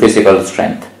your physical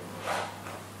strength.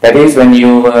 That is when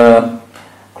you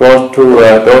close to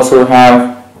those who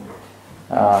have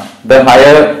the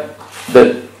higher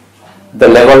the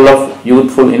level of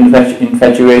youthful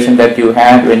infatuation that you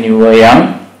had when you were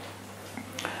young,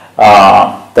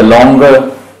 the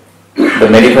longer the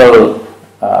medical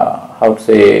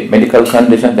medical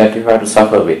condition that you have to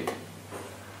suffer with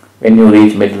when you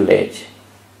reach middle age.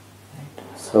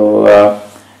 So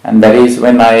and that is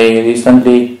when I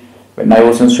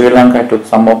was in Sri Lanka, I took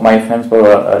some of my friends for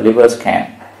a liver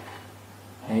scan.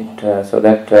 Right? So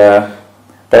that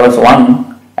there was one.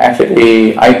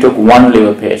 Actually, I took one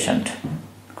liver patient.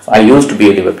 I used to be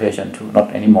a liver patient too,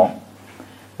 not anymore.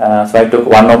 So I took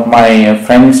one of my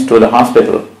friends to the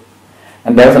hospital,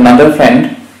 and there was another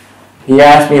friend. He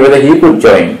asked me whether he could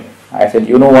join. I said,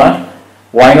 you know what?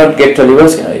 Why not get a liver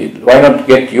scan? Why not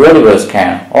get your liver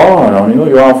scan? Oh no,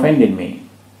 you are offending me.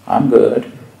 I'm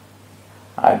good.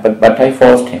 But I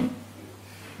forced him.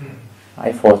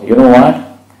 You know what?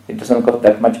 It doesn't cost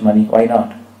that much money. Why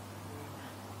not?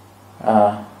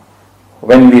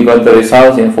 When we got the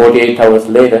results in 48 hours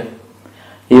later,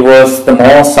 he was the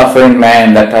most suffering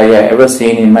man that I have ever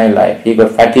seen in my life. He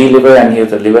got fatty liver and he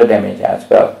has a liver damage as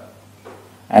well.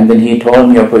 And then he told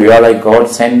me, "Okay, you are like God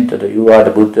sent, you are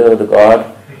the Buddha, the God,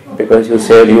 because you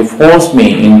said you forced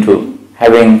me into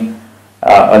having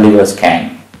a liver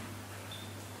scan."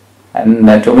 And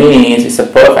to me, it's a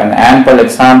perfect and ample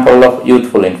example of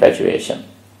youthful infatuation.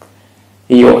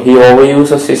 He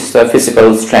overuses his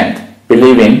physical strength,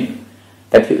 believing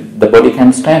that the body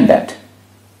can stand that.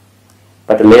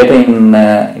 But later in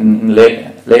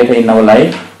our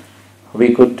life,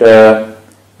 we could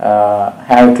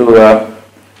have to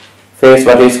face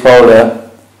what is called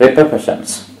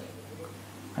repercussions,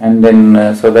 and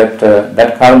then so that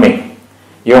that karmic,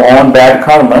 your own bad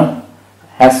karma,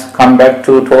 has come back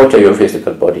to torture your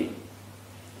physical body.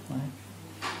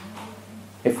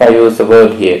 If I use the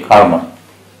word here, karma,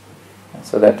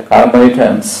 so that the karma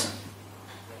returns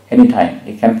anytime.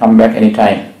 It can come back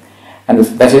anytime, and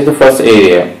that is the first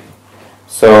area.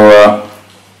 So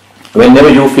whenever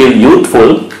you feel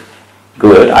youthful,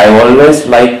 good. I always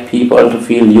like people to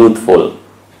feel youthful.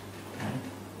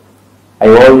 I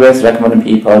always recommend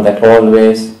people that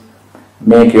always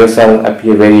make yourself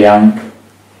appear very young.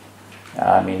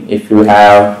 I mean, if you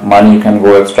have money, you can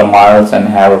go extra miles and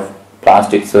have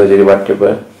plastic surgery,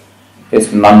 whatever.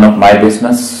 It's none of my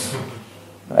business,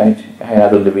 right? I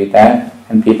have to live with that.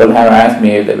 And people have asked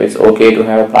me if it's okay to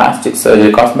have a plastic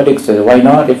surgery, cosmetic surgery. Why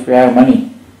not if you have money?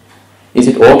 Is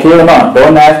it okay or not?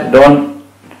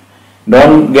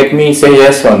 Don't get me say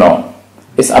yes or no.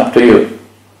 It's up to you.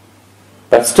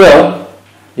 But still,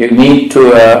 you need to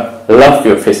love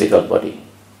your physical body.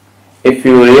 If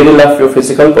you really love your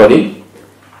physical body,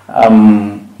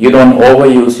 you don't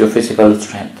overuse your physical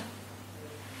strength.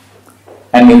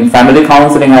 And in family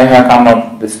counseling, I have come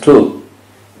up with this too.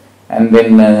 And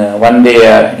then one day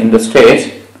in the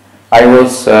States, I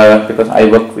was, because I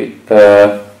work with,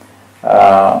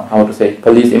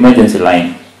 police emergency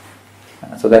line.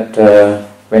 So that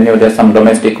whenever there's some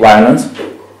domestic violence,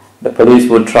 the police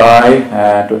would try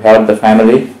to help the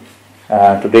family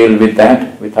to deal with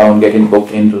that without getting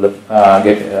booked into the,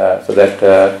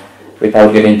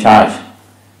 without getting charged.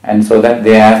 And so that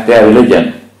they ask their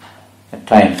religion at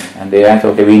times, and they ask,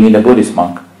 okay, we need a Buddhist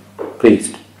monk,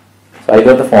 priest. So I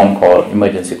got the phone call,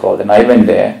 emergency call, then I went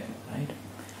there, right?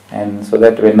 And so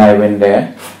that when I went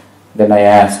there, then I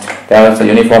asked, there was a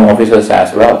uniform officers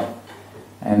as well,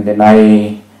 and then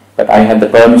I had the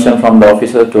permission from the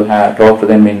officer to talk to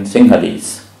them in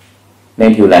Sinhalese,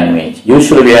 native language.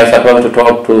 Usually we are supposed to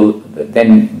talk to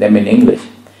them in English,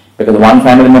 because one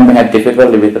family member had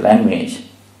difficulty with the language,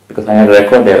 because I had to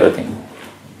record everything.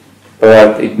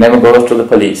 But it never goes to the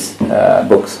police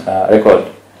books record.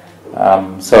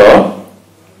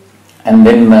 And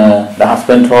then the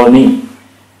husband told me,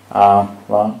 and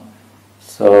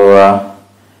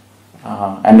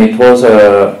it was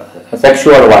a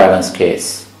sexual violence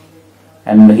case,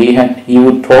 and he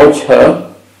would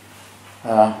torture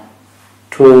her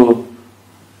to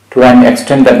an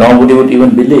extent that nobody would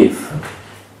even believe,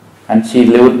 and she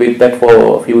lived with that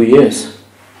for a few years.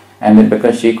 And then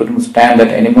because she couldn't stand that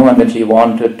anymore, and then she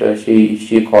wanted,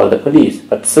 she called the police.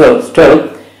 But still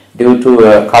due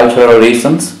to cultural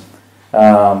reasons,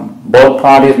 both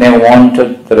parties never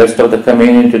wanted the rest of the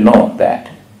community to know that.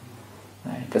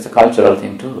 Right? That's a cultural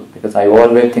thing too, because I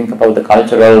always think about the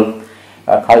cultural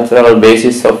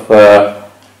basis of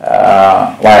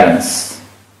violence.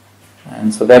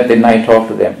 And so that then I talk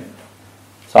to them.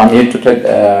 So I'm here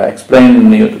to explain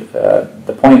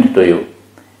the point to you.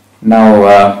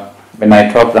 Now, when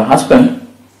I talked to the husband,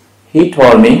 he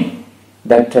told me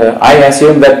that I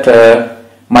assume that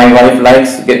my wife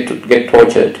likes to get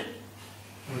tortured.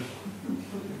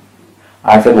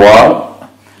 I said, well,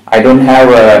 I don't have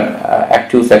an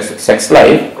active sex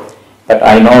life, but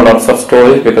I know lots of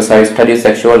stories because I study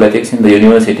sexual ethics in the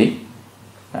university.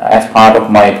 As part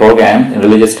of my program, in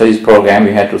religious studies program,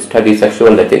 we had to study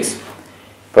sexual ethics.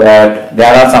 But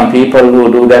there are some people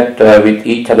who do that with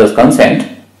each other's consent.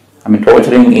 I mean,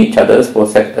 torturing each other for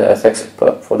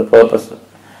for the purpose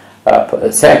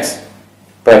of sex.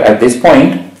 But at this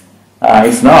point,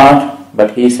 it's not.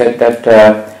 But he said that,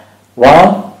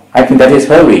 well, I think that is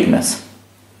her weakness.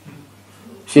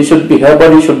 Her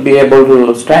body should be able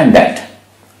to stand that.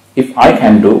 If I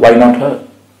can do, why not her?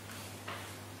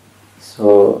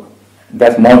 So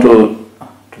that's more to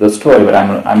the story, but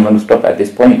I'm going to stop at this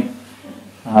point.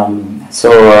 And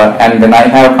then I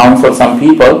have counseled some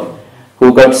people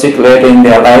who got sick later in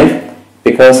their life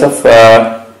because of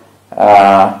the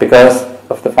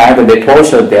fact that they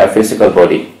tortured their physical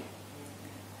body.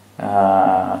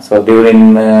 So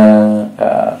during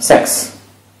sex,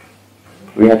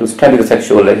 we had to study the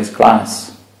sexual ethics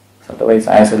class. So otherwise,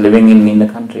 I was living in the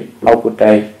country. How could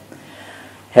I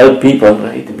help people?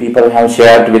 Right? People have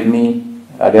shared with me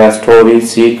their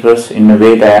stories, secrets, in a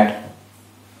way that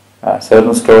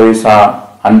certain stories are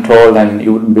untold and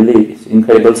you wouldn't believe. It's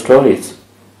incredible stories.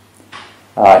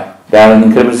 There are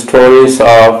incredible stories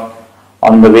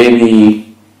on the way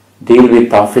we deal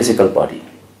with our physical body.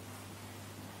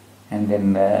 And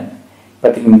then,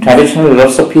 but in traditional,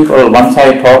 lots of people, once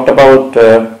I talked about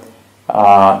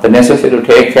the necessity to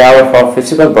take care of our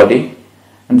physical body,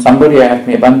 and somebody asked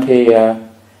me, Bhante,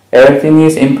 everything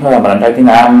is impermanent. I think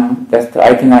I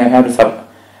have to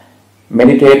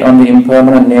meditate on the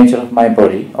impermanent nature of my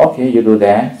body. Okay, you do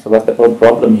that. So what's the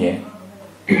problem here?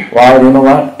 Well, you know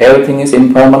what? Everything is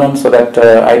impermanent, so that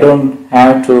I don't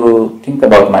have to think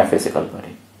about my physical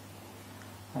body.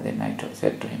 And then I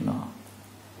said to him, no.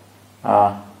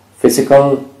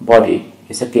 Physical body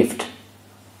is a gift.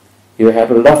 You have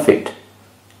to love it.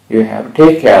 You have to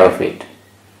take care of it.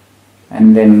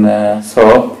 And then,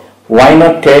 so why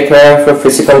not take care of your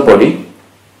physical body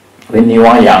when you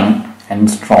are young and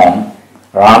strong,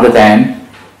 rather than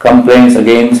complaints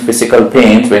against physical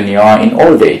pains when you are in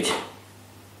old age?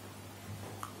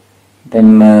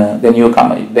 Then you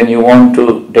want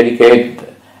to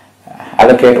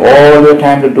allocate all your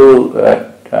time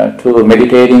to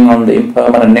meditating on the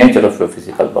impermanent nature of your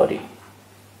physical body.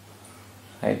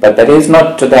 Right? But that is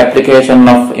not the application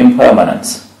of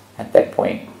impermanence at that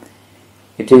point.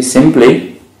 It is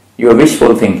simply your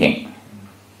wishful thinking.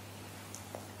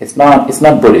 It's not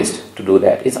Buddhist to do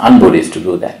that. It's un-Buddhist to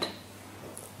do that.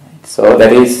 Right? So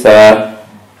that is a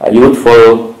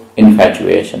youthful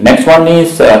infatuation. Next one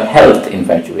is health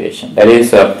infatuation. That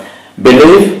is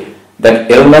belief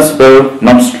that illness will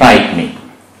not strike me.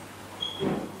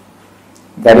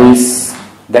 That is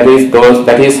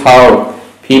how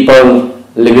people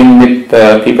living with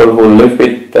people who live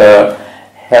with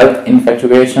health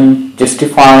infatuation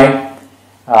justify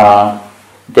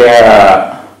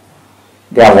their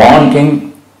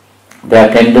wanting, their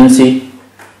tendency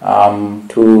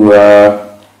to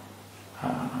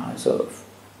sort of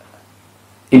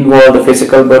involve the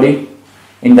physical body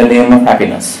in the name of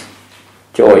happiness,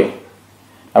 joy.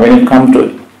 And when it comes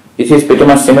to, it is pretty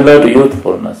much similar to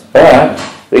youthfulness. But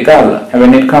regardless,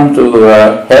 when it comes to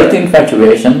health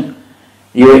infatuation,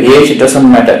 your age doesn't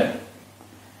matter.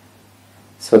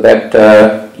 So that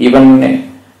even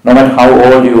no matter how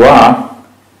old you are,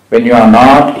 when you are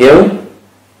not ill,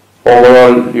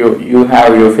 overall you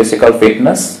have your physical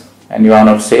fitness and you are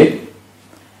not sick.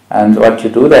 And what you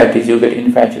do that is you get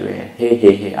infatuated.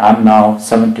 Hey, I'm now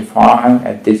 75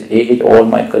 at this age. All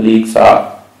my colleagues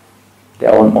they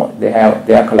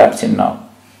are collapsing now,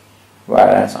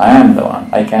 whereas I am the one.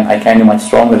 I can be much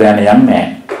stronger than a young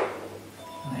man.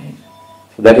 Right?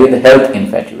 So that is the health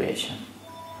infatuation.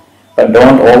 But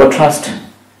don't overtrust.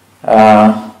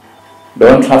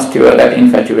 Don't trust that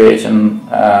infatuation,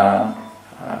 that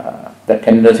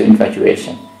tendency of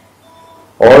infatuation.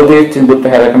 All these things Buddha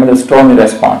has recommended stormy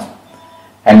response.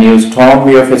 And you storm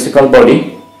your physical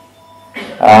body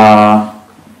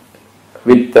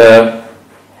with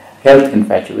health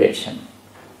infatuation.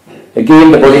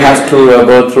 Again, the body has to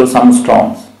go through some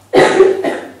storms.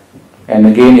 And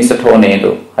again, it's a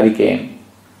tornado, hurricane.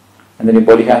 And then the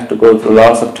body has to go through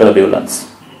lots of turbulence.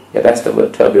 Yeah, that's the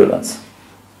word, turbulence.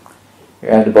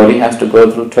 Yeah, the body has to go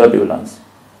through turbulence.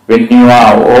 When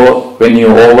you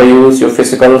overuse your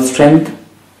physical strength,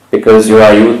 because you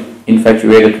are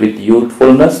infatuated with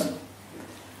youthfulness,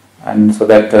 and so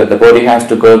that the body has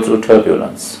to go through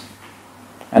turbulence.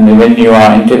 And when you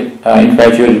are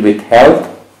infatuated with health,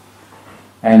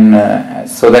 and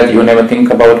so that you never think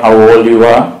about how old you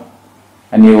are,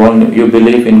 and you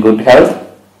believe in good health,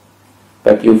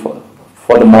 but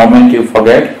for the moment you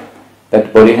forget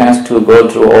that body has to go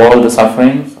through all the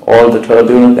sufferings, all the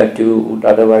turbulence that you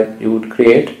would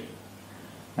create,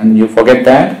 and you forget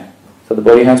that. So the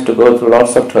body has to go through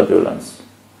lots of turbulence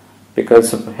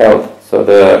because of health. So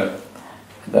the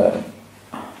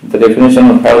definition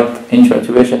of health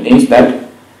infatuation is that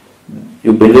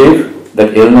you believe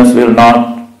that illness will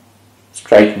not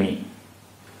strike me.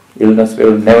 Illness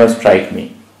will never strike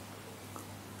me.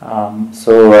 Because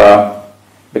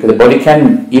the body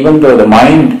can, even though the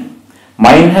mind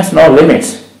has no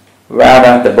limits,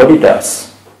 whereas the body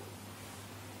does.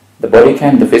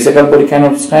 The physical body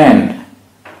cannot stand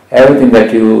everything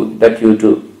that you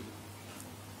do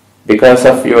because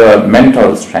of your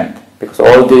mental strength, because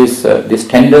all this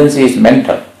tendency is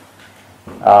mental.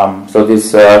 So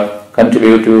this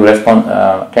contribute to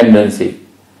tendency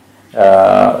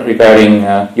regarding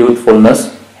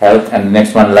youthfulness, health, and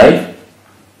next one, life.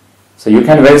 So you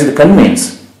can very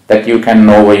convince that you can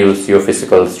overuse your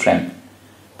physical strength,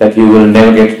 that you will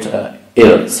never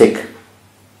get sick.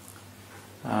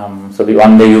 So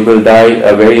one day you will die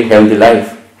a very healthy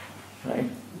life. Right?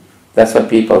 That's what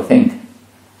people think.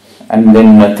 And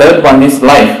then the third one is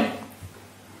life.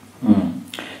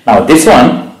 Now this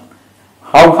one,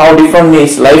 how different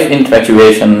is life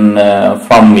infatuation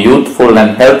from youthful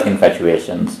and health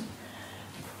infatuations?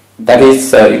 That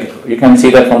is, you can see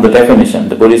that from the definition,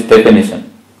 the Buddhist definition.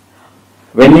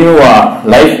 When you are,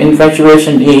 life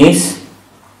infatuation is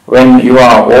when you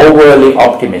are overly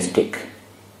optimistic.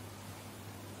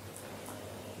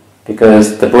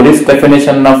 Because the Buddhist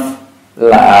definition of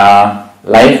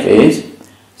life is,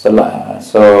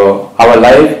 so our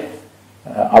life,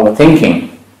 our thinking.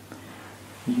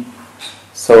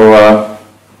 So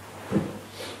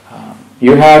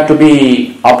you have to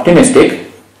be optimistic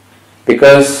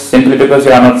simply because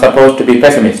you are not supposed to be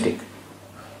pessimistic.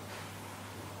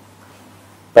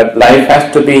 But life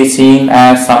has to be seen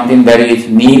as something that is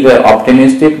neither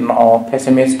optimistic nor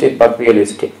pessimistic but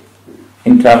realistic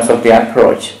in terms of the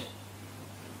approach.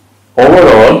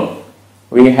 Overall,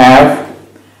 we have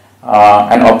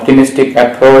an optimistic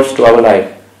approach to our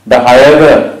life. The higher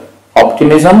the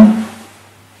optimism,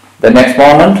 the next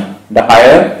moment, the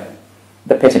higher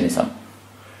the pessimism.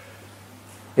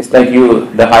 It's like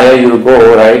the higher you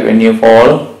go, right, when you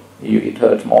fall, it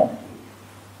hurts more.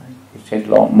 It takes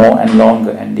more and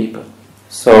longer and deeper.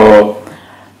 So,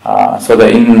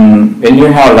 when you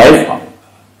have life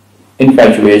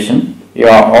infatuation, you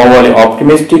are overly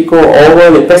optimistic or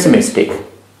overly pessimistic,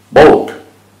 both.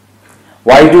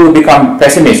 Why do you become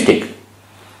pessimistic?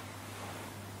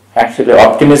 Actually,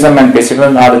 optimism and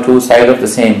pessimism are the two sides of the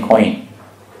same coin.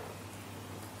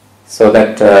 So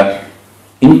that,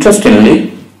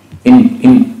 interestingly,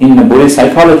 in the Buddhist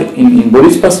psychology, in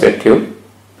Buddhist perspective,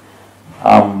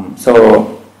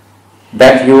 so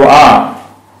that you are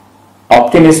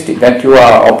optimistic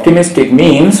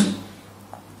means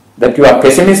that you are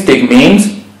pessimistic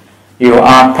means you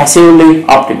are passively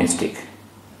optimistic.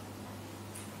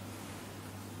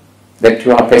 That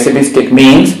you are pessimistic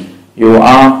means you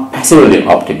are passively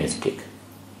optimistic.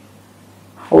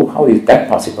 How is that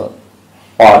possible?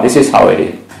 Or this is how it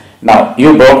is. Now,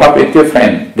 you broke up with your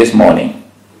friend this morning.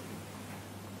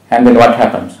 And then what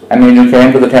happens? And when you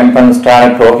came to the temple and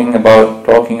started talking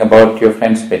about your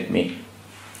friends with me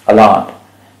a lot.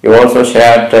 You also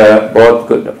shared both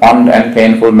good, fond and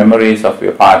painful memories of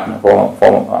your partner,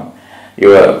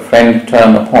 your friend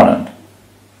turned opponent.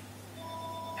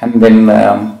 And then,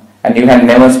 and you had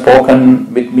never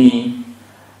spoken with me,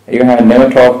 you had never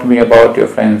talked to me about your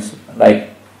friends like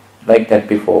that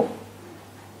before.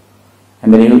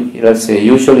 And then let's say,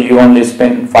 usually you only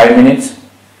spend 5 minutes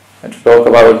to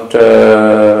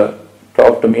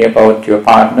talk to me about your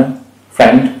partner,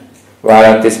 friend,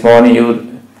 while this morning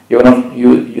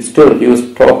you still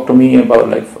talk to me about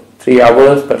like 3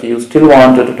 hours, but you still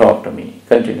wanted to talk to me.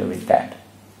 Continue with that.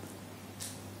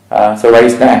 So why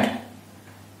is that?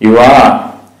 You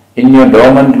are in your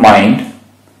dormant mind,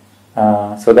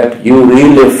 so that you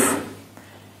relive,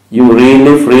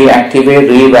 reactivate,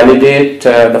 revalidate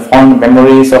the fond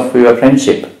memories of your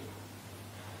friendship.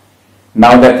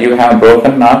 Now that you have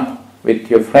broken up with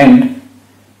your friend,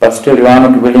 but still you are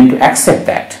not willing to accept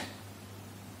that.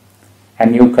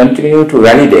 And you continue to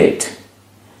validate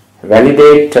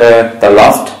the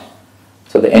lost,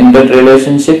 so the ended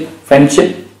relationship,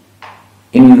 friendship,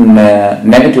 in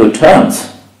negative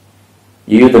terms.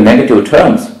 You use the negative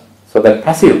terms, so that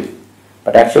passive.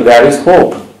 But actually there is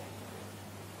hope.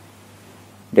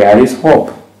 There is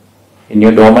hope in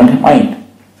your dormant mind.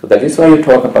 So that is why you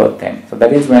talk about them. So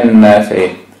that is when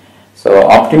so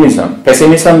optimism.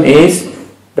 Pessimism is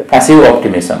the passive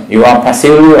optimism. You are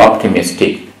passively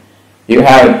optimistic. You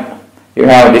have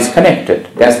disconnected.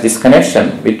 There's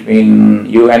disconnection between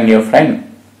you and your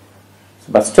friend.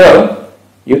 But still,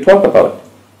 you talk about it.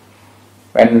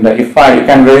 And if you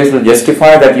can really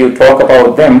justify that you talk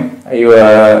about them,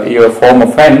 your former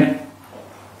friend,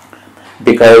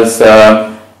 because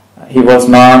he was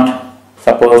not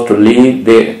supposed to leave,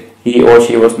 he or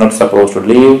she was not supposed to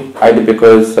leave, either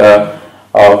because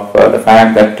of the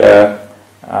fact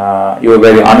that you were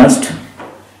very honest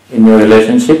in your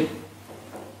relationship.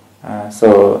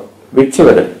 So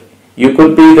whichever, you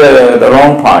could be the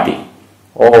wrong party,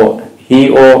 or he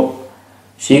or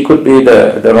she could be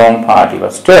the wrong party,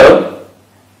 but still,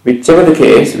 whichever the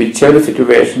case, whichever the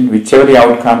situation, whichever the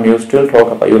outcome, you still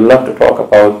talk about, you love to talk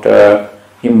about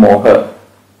him or her.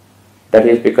 That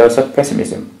is because of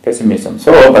pessimism.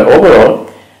 So, but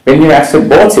overall, when you accept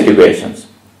both situations,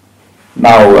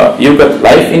 now you got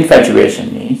life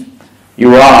infatuation means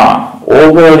you are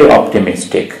overly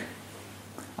optimistic.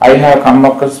 I have come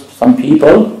across some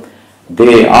people,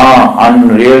 they are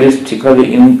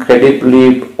unrealistically,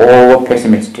 incredibly over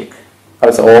pessimistic,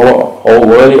 also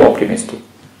overly optimistic.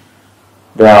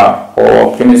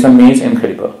 Optimism means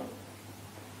incredible.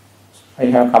 I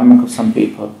have come across some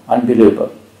people,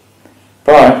 unbelievable.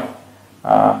 But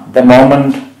the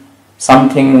moment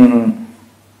something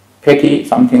petty,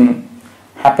 something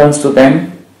happens to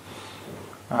them,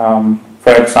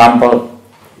 for example,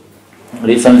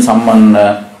 recently someone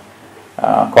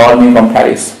called me from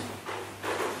Paris,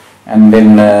 and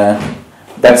then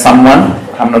that someone,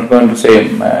 I'm not going to say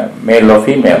male or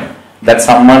female, that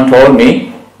someone told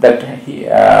me that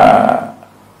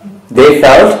they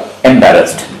felt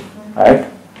embarrassed, right?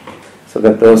 So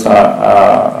that those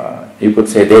are you could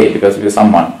say they, because it was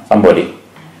somebody.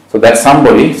 So that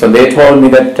somebody, so they told me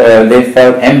that they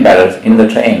felt embarrassed on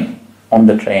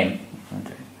the train.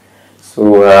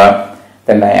 So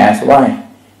then I asked why.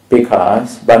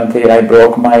 because one day I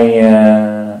broke my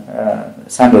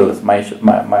sandals, my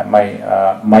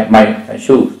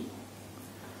shoes.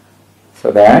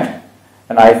 So that,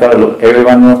 and I felt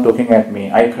everyone was looking at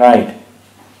me. I cried.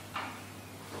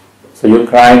 So you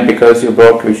cried because you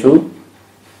broke your shoe?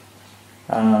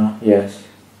 Yes.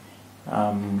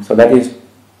 So that is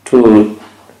to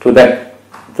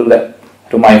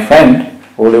my friend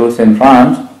who lives in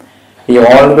France. He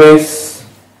always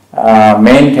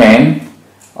maintained,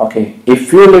 okay,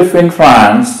 if you live in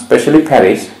France, especially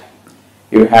Paris,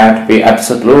 you have to be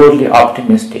absolutely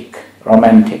optimistic,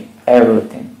 romantic,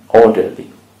 everything, orderly.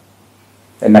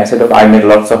 And I said, I met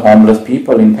lots of homeless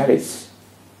people in Paris.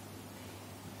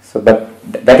 So, but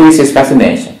that is his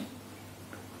fascination.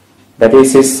 That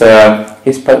is his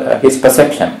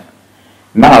perception.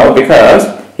 Now, because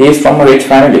he is from a rich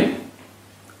family,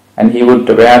 and he would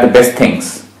wear the best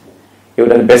things, he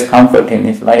would have the best comfort in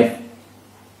his life.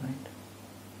 Right?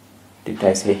 Did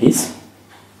I say his?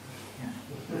 Yeah.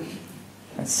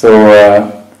 So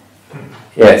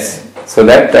yes, so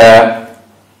that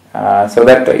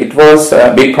it was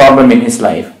a big problem in his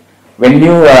life. When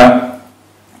you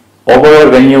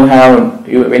overall, when you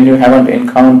haven't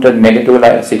encountered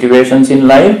negative situations in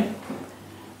life,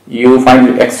 you find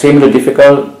it extremely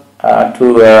difficult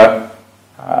to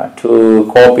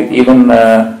cope with even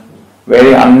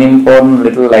very unimportant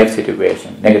little life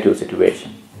situation, negative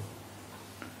situation.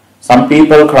 Some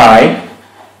people cry.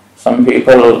 Some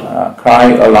people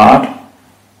cry a lot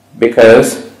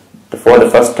because for the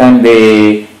first time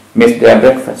they missed their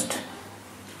breakfast.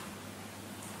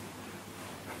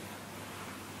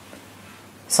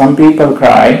 Some people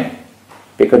cry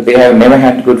because they have never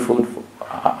had good food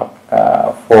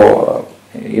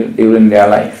during their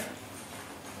life.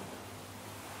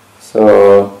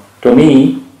 So to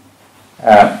me,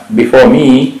 before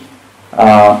me,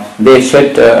 they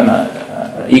shed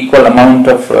an equal amount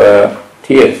of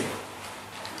tears,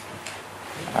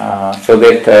 so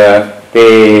that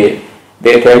they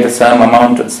take the same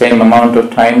amount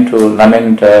of time to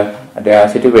lament their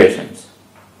situations.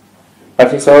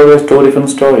 But it's always two different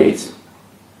stories.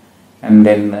 And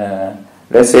then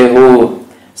let's say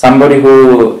somebody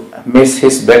who missed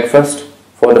his breakfast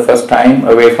for the first time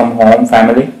away from home,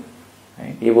 family,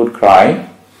 right? He would cry,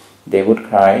 they would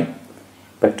cry,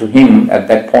 but to him at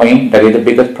that point that is the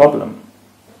biggest problem.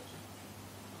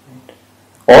 Right?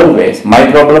 Always,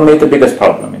 my problem is the biggest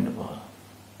problem in the world.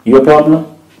 Your problem?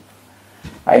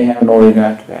 I have no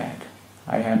regard to that.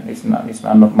 It's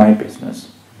none of my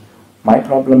business. My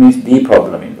problem is the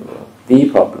problem in the world. The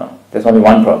problem. There's only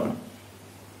one problem.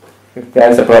 If there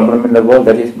is a problem in the world,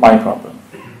 that is my problem.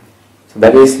 So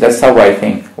that's how I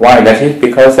think. Why? That is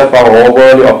because of our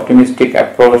overly optimistic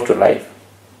approach to life.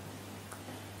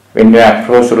 When your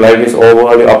approach to life is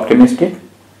overly optimistic,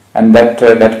 and that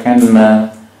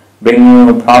can bring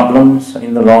you problems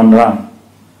in the long run.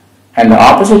 And the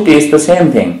opposite is the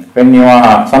same thing. When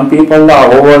some people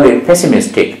are overly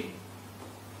pessimistic,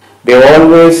 they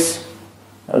always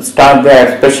start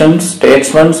their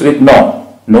statements with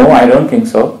no. No, I don't think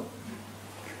so.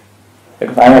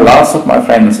 Because I have lots of my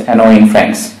friends, annoying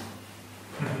friends.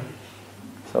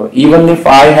 So even if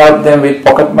I help them with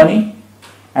pocket money,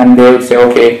 and they would say,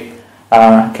 okay,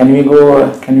 can we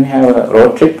have a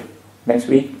road trip next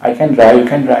week? I can drive, you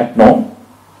can drive. No.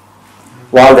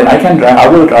 Wow, then I can drive, I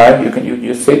will drive,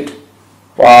 you sit.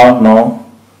 Wow, no.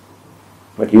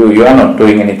 But you are not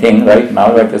doing anything right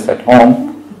now, you are just at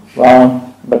home. Wow,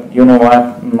 but you know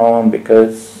what? No,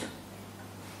 because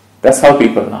that's how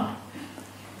people are.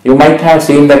 You might have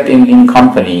seen that in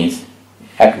companies,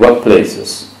 at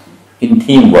workplaces, in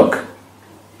teamwork,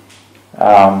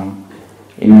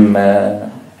 in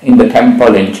the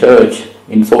temple, in church,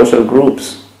 in social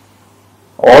groups.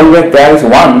 Always there is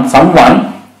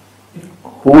someone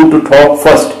who to talk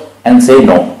first and say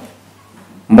no.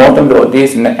 Most of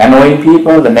these annoying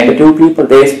people, the negative people,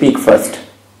 they speak first.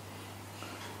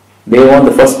 They want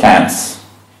the first chance.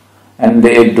 And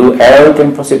they do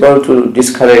everything possible to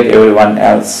discourage everyone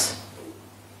else.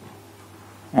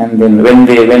 And then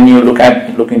when you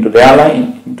look into their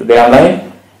life,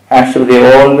 actually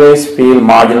they always feel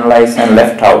marginalized and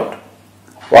left out.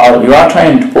 While you are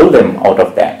trying to pull them out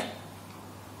of that,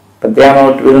 but they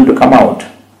are not willing to come out.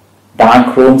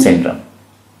 Dark room syndrome.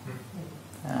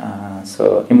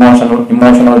 So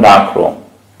emotional dark room.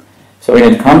 So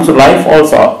when it comes to life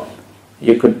also,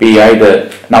 you could be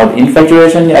either, now the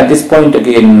infatuation at this point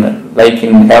again, like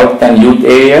in health and youth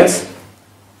areas,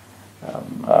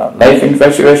 life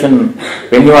infatuation,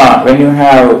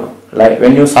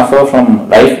 when you suffer from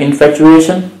life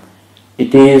infatuation,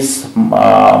 it is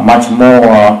much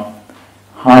more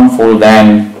harmful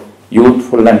than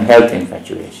youthful and health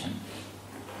infatuation.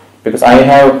 Because I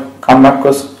have come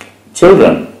across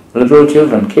children, little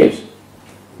children, kids,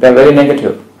 they are very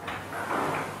negative.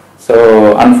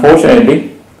 So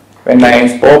unfortunately, when I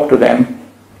spoke to them,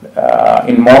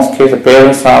 in most cases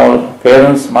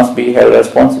parents must be held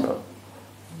responsible.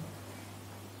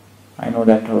 I know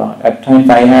that a lot. At times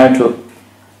I have to,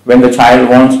 when the child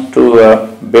wants to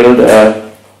build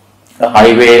a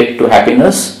highway to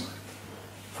happiness,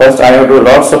 first I have to do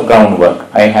lots of groundwork.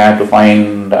 I have to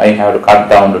cut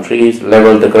down the trees,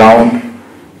 level the ground,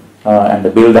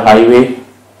 and build the highway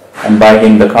and buy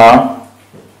him the car.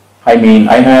 I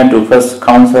had to first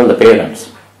counsel the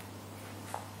parents.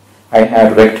 I had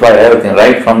to rectify everything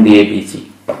right from the ABC,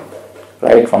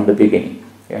 right from the beginning.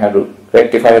 You have to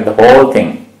rectify the whole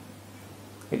thing.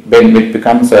 It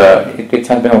becomes it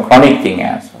has become a chronic thing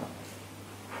as well.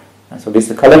 And so this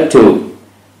is collective.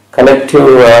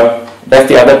 That's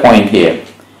the other point here.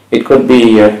 It could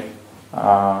be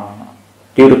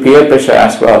due to peer pressure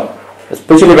as well.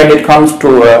 Especially when it comes to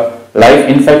life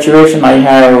infatuation, I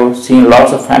have seen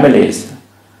lots of families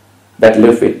that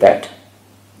live with that.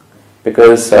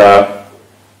 Because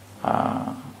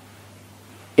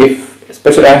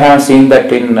especially I have seen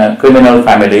that in criminal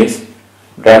families,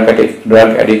 drug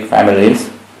addict families,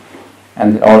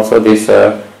 and also this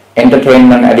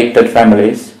entertainment addicted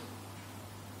families.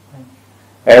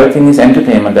 Everything is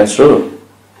entertainment, that's true.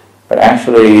 But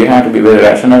actually you have to be very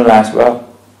rational as well.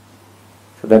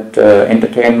 So that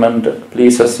entertainment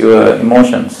pleases your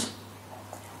emotions.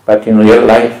 But in real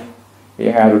life,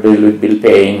 you have to deal with bill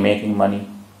paying, making money,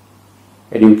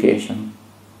 education,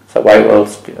 survival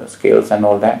skills and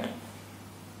all that.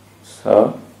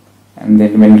 So, and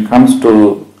then when it comes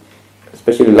to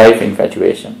especially life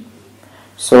infatuation.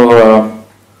 So,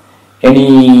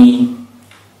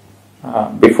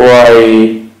 before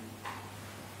I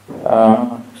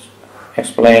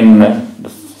explain the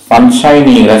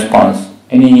sunshiny response,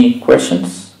 any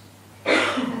questions? Can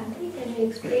you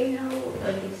explain how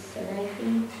this life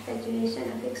infatuation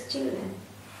affects children?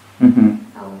 Mm-hmm.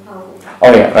 How?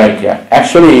 Oh yeah, right, yeah.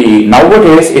 Actually,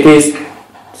 nowadays it is,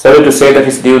 sorry to say that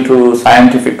it's due to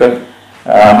scientific, the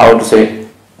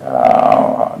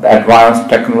advanced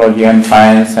technology and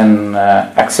science and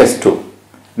access to.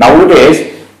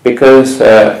 Nowadays, because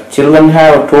children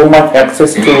have too much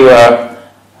access to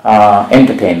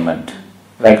entertainment,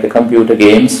 like the computer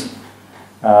games,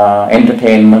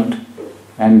 entertainment,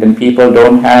 and then people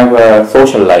don't have a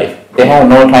social life. They have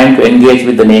no time to engage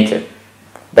with the nature.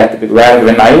 Where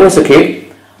when I was a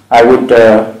kid, I would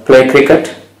play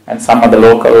cricket and some other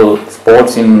local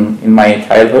sports in my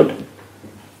childhood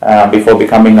before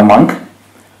becoming a monk,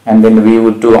 and then we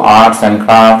would do arts and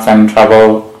crafts and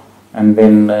travel, and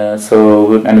then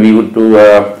we would do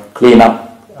clean up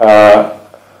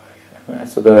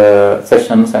so the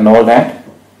sessions and all that.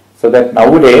 So that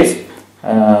nowadays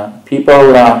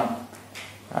people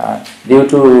due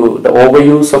to the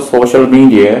overuse of social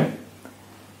media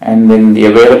and then the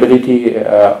availability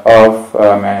of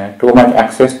too much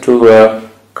access to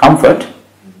comfort,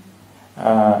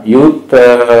 youth,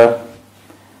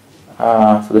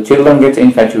 so the children get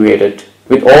infatuated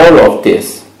with all of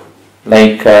this,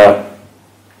 like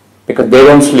because they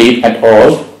don't sleep at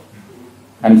all,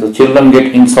 and the children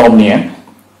get insomnia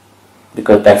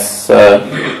because that's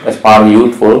part of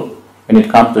youthful. When it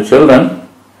comes to children,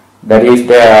 that's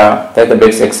the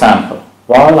best example.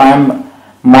 Well, I'm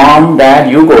mom, dad,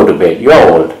 you go to bed. You are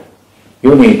old.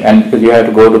 You need, and because you have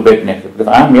to go to bed next. Because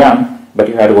I'm young, but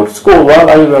you have to go to school. Well,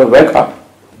 I will wake up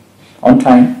on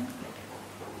time.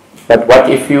 But what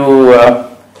if you?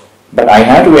 But I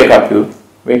have to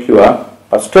wake you up.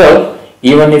 But still,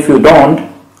 even if you don't,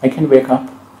 I can wake up.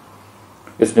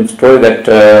 It's a story that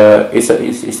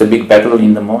it's a big battle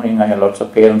in the morning. I have lots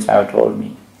of parents have told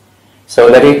me. So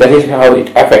that is how it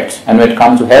affects. And when it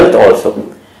comes to health also,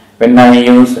 when I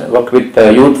work with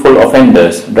youthful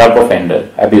offenders, drug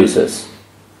offenders, abusers.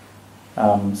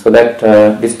 So that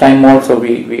this time also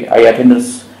I attended,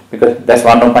 because that's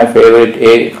one of my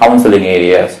favorite counseling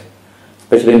areas,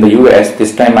 especially in the US.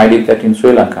 This time I did that in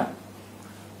Sri Lanka.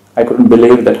 I couldn't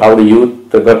believe that how the youth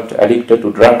got addicted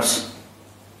to drugs,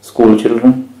 school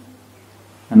children,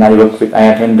 and I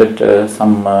attended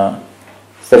some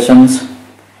sessions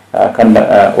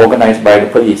organized by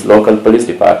the local police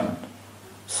department.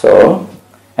 So,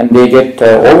 and they get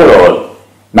overall,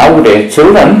 nowadays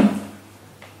children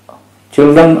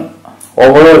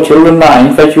are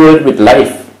infatuated with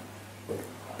life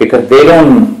because they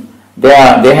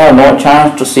have no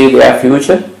chance to see their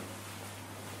future.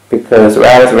 Because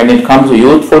whereas when it comes to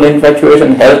youthful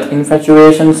infatuation, health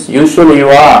infatuations, usually you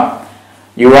are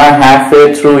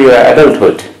halfway through your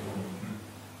adulthood.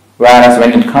 Whereas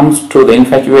when it comes to the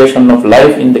infatuation of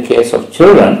life in the case of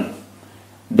children,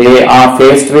 they are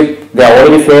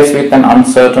already faced with an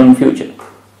uncertain future.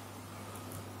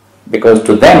 Because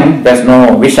to them, there's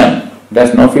no vision,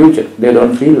 there's no future, they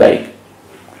don't feel like.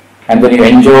 And then you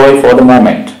enjoy for the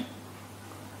moment.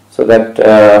 So that,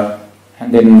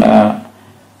 and then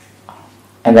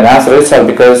as a result,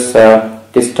 because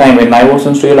this time when I was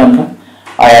in Sri Lanka,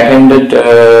 I attended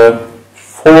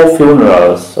 4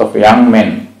 funerals of young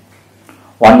men.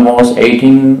 One was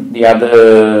 18, the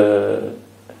other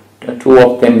 2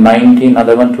 of them 19,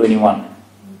 other one 21.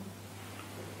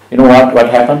 You know what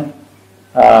happened?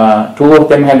 2 of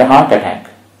them had a heart attack.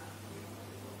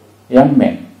 Young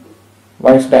men.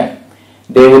 Why is that?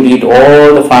 They would eat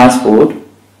all the fast food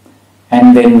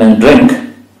and then drink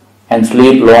and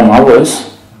sleep long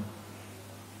hours.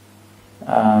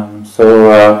 And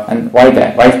why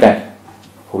that? Why is that?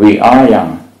 We are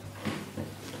young.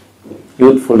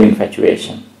 Youthful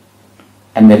infatuation.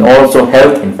 And then also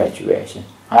health infatuation.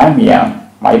 I am young.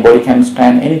 My body can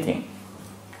stand anything.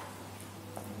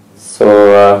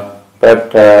 So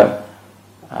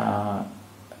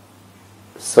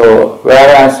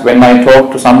whereas when I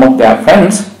talked to some of their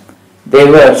friends, they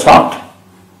were shocked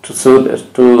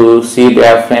to see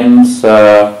their friends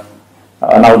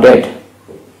now dead.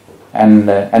 And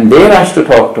they rushed to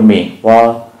talk to me.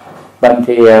 Well, but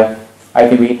I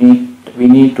think we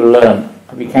need to learn.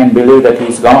 We can't believe that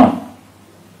he's gone.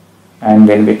 And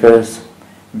then because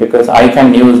I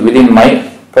can use within my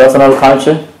personal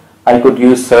culture, I could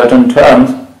use certain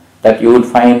terms that you would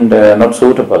find not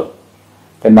suitable.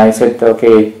 Then I said,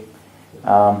 okay,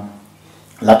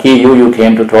 lucky you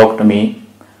came to talk to me.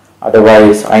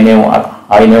 Otherwise, I never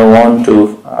want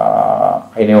you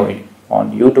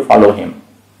to follow him.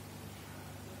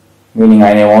 Meaning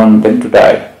I never want them to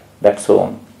die that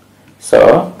soon.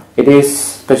 So it is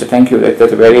such a thank you.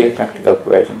 That's a very practical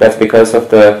question. That's because of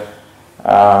the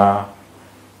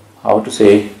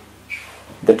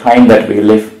the time that we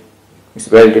live is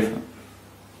very different.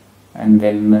 And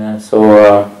then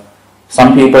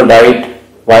some people died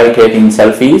while taking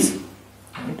selfies,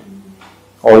 right?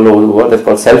 All over the world. That's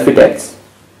called selfie deaths.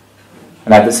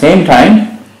 And at the same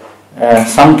time,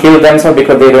 some kill themselves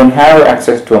because they don't have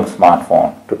access to a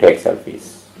smartphone to take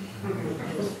selfies.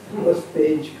 What's the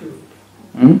age group?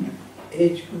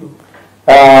 Age group?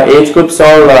 Age groups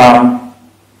all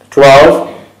 12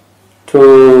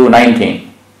 to 19.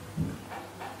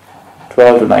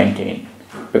 12 to 19.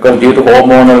 Because due to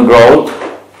hormonal growth,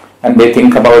 and they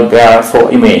think about their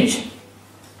image.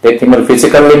 They think about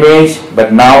physical image,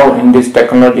 but now in this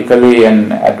technologically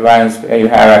and advanced, you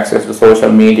have access to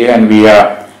social media, and we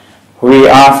are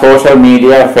social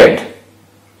media fed,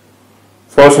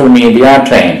 social media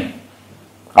trained.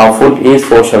 Our food is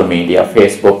social media,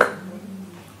 Facebook.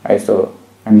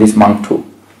 And this monk too.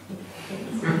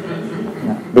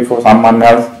 Before someone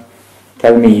else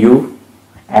tell me you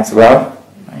as well,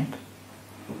 right?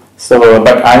 So,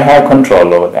 but I have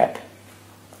control over that.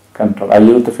 I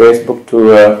use the Facebook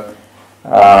to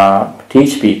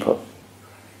teach people,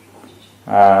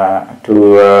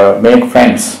 to make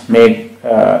friends, make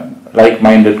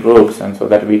like-minded groups, and so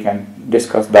that we can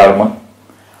discuss Dharma,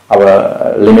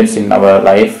 our limits in our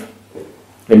life,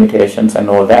 limitations and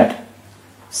all that.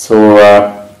 So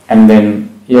and then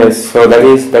yes, so that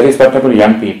is what about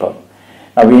young people.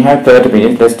 Now we have 30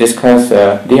 minutes. Let's discuss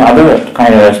the other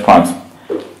kind of response,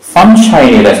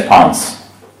 sunshiny response,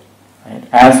 right?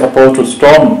 As opposed to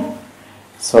storm.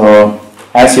 So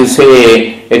as you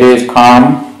say, it is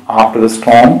calm after the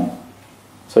storm.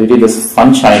 So it is the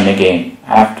sunshine again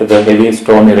after the heavy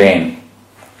stormy rain.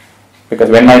 Because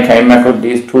when I came across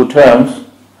these two terms,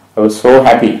 I was so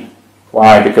happy.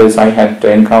 Why? Because I had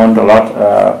encountered a lot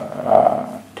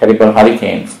terrible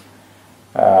hurricanes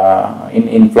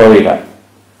in Florida.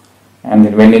 And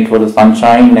then when it was the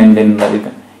sunshine, and then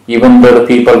even though the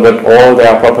people got all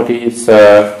their properties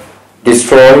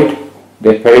destroyed,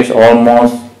 they perished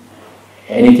almost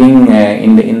anything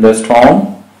in the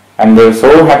storm, and they were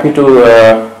so happy to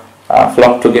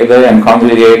flock together and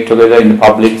congregate together in the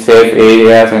public safe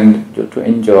areas and to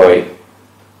enjoy.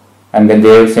 And then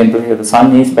they will simply say the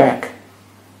sun is back.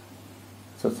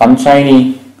 So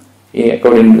sunshiny,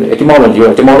 according to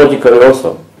etymological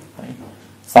also, right?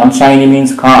 Sunshiny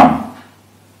means calm,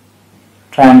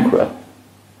 tranquil.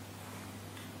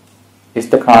 It's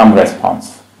the calm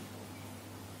response.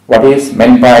 What is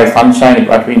meant by sunshine?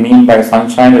 What we mean by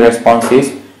sunshiny response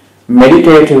is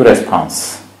meditative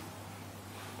response.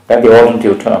 That's the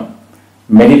alternative term.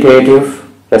 Meditative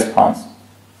response.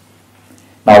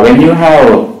 Now when you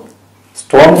have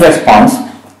storm response,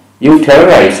 you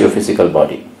terrorize your physical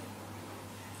body.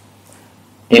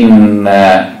 in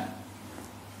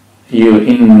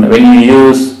when you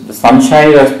use the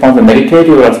sunshine response, the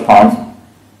meditative response,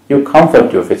 you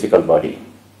comfort your physical body.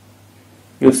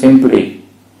 You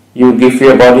give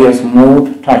your body a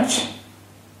smooth touch.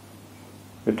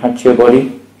 You touch your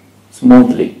body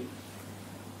smoothly.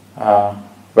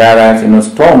 Whereas in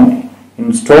stormy,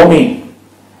 with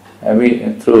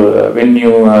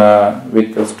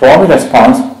the stormy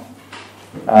response,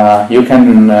 you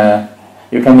can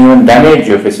even damage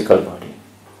your physical body.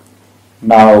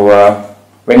 Now,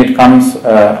 when it comes,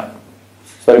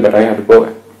 sorry, but I have to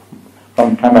go.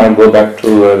 From time I will go back to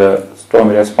the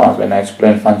stormy response when I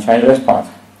explain sunshine response.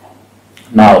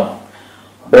 Now,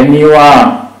 when you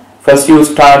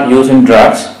start using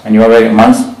drugs, and you are very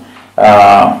months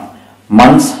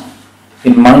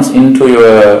into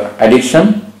your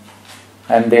addiction,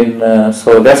 and then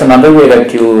so that's another way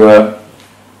that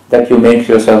you make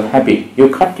yourself happy. You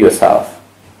cut yourself.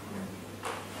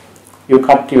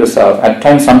 At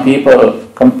times, some people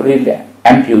completely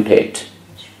amputate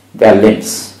their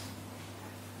limbs,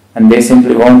 and they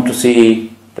simply want to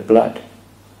see the blood.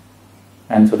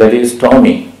 And so that is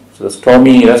stormy. So the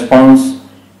stormy response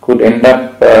could end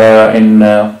up in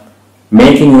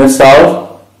making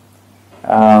yourself,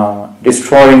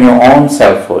 destroying your own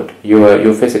selfhood,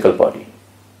 your physical body.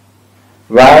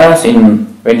 Whereas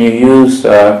when you use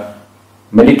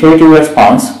meditative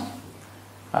response,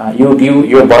 you give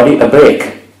your body a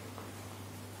break.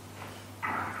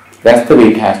 That's the way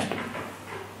it has to do.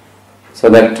 So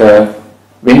that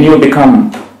when you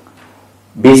become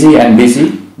busier and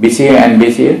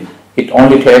busier, it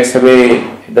only takes away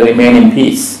the remaining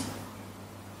peace.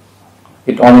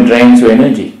 It only drains your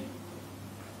energy.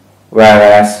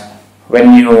 Whereas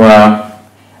when you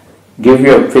give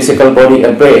your physical body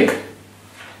a break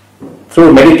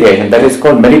through meditation, that is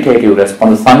called meditative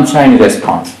response, the sunshine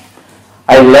response.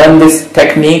 I learned this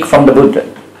technique from the Buddha.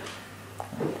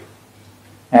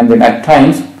 And then at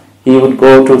times he would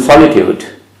go to solitude.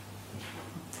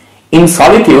 In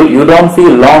solitude, you don't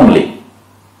feel lonely.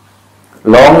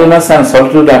 Loneliness and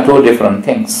solitude are two different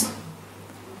things.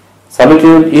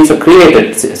 Solitude is a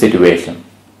created situation.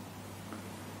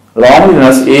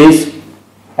 Loneliness is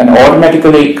an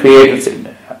automatically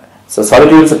created. So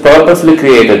solitude is a purposely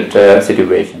created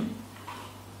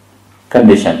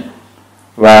condition.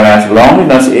 Whereas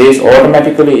loneliness is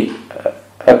automatically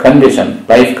a condition,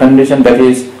 life condition that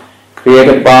is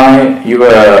created by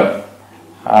your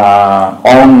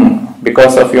own,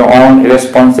 because of your own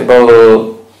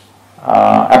irresponsible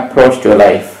approach to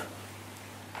life.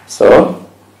 So,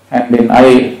 and then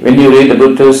when you read the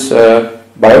Buddha's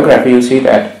biography, you see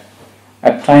that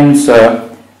at times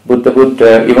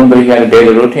Buddha, even though he had a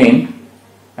daily routine,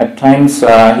 at times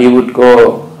he would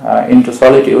go into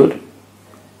solitude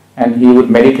and he would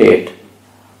meditate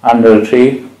under a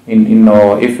tree.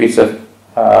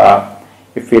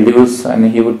 If he lives, and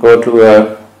he would go to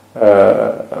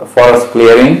a forest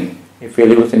clearing. If he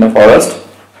lives in a forest,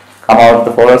 come out of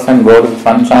the forest and go to the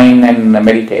sunshine and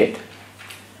meditate.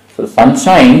 So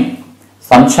sunshiny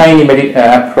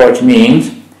approach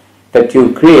means that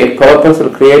you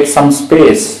create some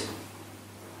space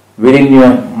within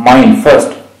your mind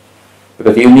first,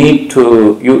 because you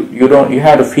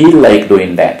have to feel like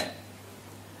doing that,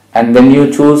 and then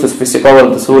you choose the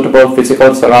suitable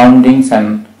physical surroundings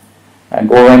and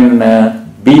go and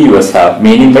be yourself,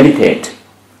 meaning meditate.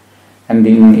 And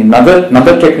in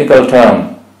another technical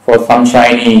term for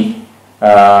sunshiny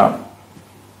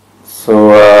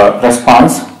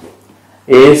response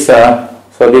is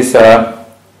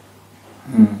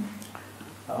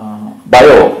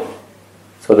bio.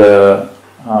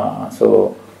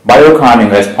 So bio-calming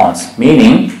response,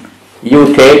 meaning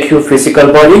you take your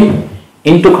physical body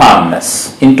into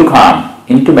calmness,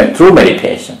 through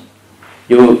meditation.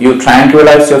 You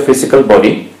tranquilize your physical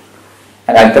body,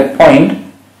 and at that point,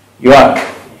 your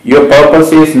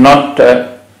purpose is not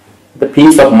the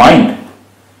peace of mind,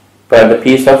 but the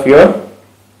peace of your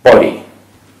body.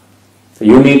 So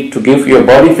you need to give your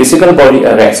physical body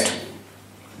a rest.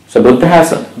 So Buddha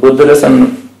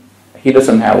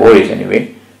doesn't have worries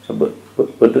anyway. So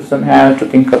Buddha doesn't have to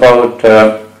think about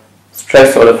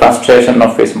stress or the frustration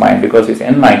of his mind, because he's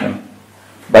enlightened.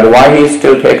 But why he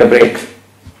still take a break?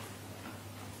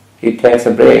 He takes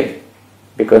a break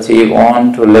because he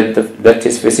wants to let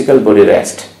his physical body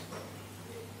rest.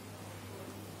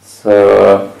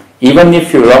 So even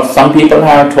if some people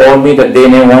have told me that they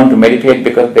may want to meditate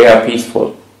because they are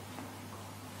peaceful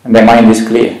and their mind is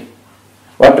clear.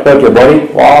 What about your body?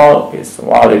 Well,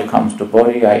 it comes to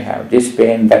body, I have this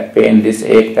pain, this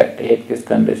ache, that ache, this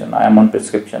condition. I am on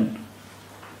prescription.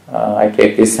 I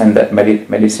take this and that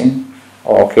medicine.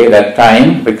 Okay, that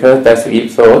time, because that's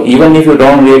so. Even if you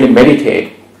don't really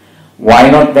meditate, why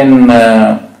not then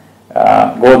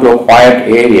go to a quiet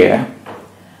area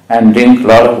and drink a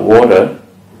lot of water,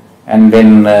 and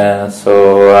then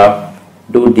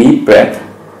do deep breath,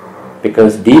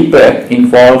 because deep breath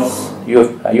involves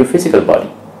your physical body.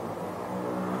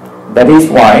 That is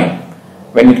why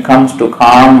when it comes to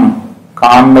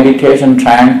calm meditation,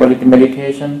 tranquility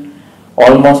meditation,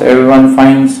 almost everyone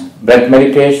finds breath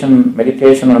meditation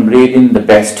on breathing the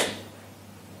best,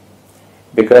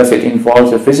 because it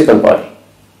involves the physical body.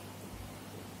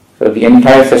 So the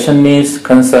entire session is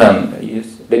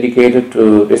dedicated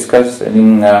to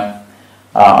discussing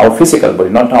our physical body,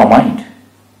 not our mind.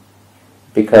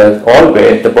 Because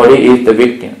always the body is the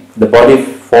victim. The body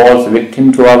falls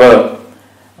victim to our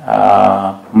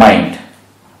mind,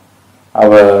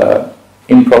 our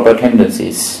improper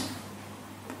tendencies.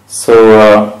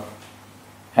 So,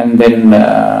 and then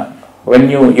when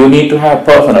you need to have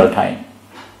personal time.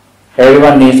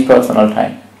 Everyone needs personal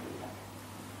time.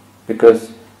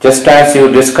 Because just as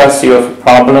you discuss your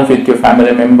problems with your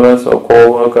family members or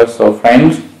co-workers or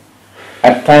friends,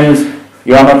 at times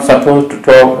you are not supposed to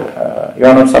talk, you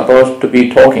are not supposed to be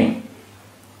talking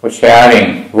or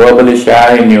verbally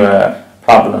sharing your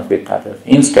problems with others.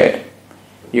 Instead,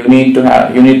 you need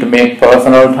to make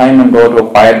personal time and go to a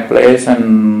quiet place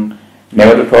and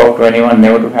never to talk to anyone,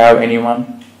 never to have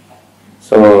anyone.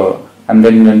 So, and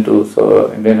then have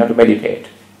to meditate.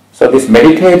 So this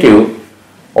meditative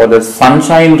or the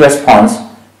sunshine response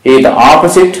is the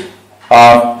opposite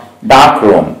of dark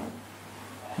room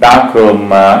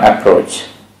approach.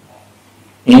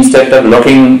 Instead of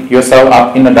locking yourself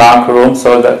up in a dark room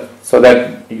so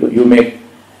that you make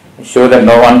sure that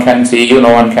no one can see you,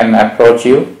 no one can approach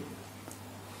you,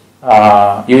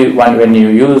 when you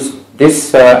use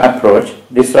this approach,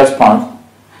 this response,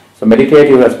 so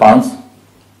meditative response,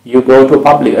 you go to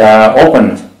public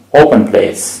open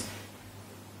place.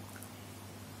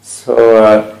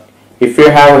 So if you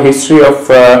have a history of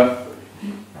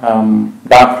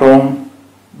dark room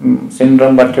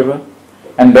syndrome, whatever,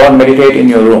 and don't meditate in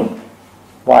your room.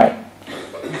 Why?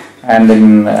 And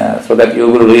then so that you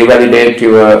will revalidate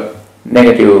your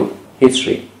negative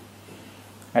history,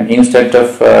 and instead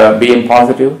of being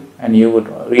positive, and you would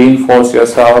reinforce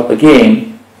yourself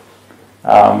again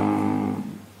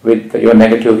with your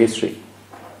negative history.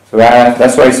 So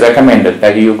that's why it's recommended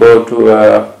that you go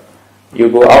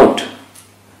out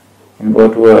and go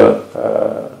to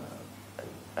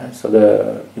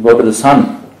you go to the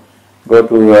sun, go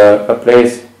to a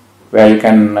place where you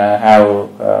can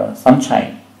have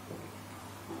sunshine.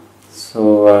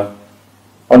 So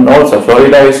and also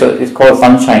Florida is called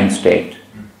sunshine state,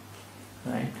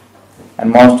 right?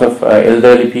 And most of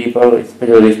elderly people,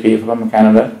 especially these people from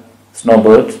Canada,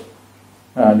 snowbirds,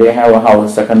 they have a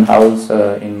second house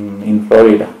in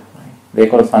Florida. Right? They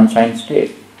call sunshine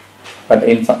state. But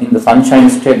in the sunshine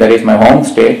state, that is my home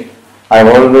state, I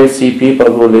always see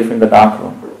people who live in the dark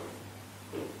room.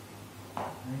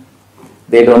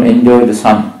 They don't enjoy the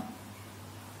sun.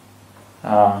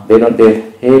 They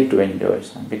hate to enjoy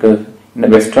sun, because in a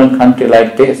Western country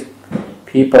like this,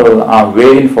 people are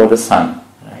waiting for the sun.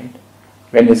 Right?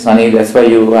 When it's sunny, that's why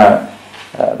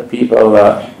the people,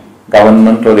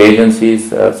 government or agencies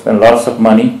spend lots of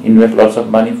money, invest lots of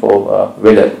money for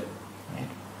weather. Right?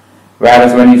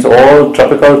 Whereas when it's all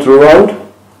tropical throughout,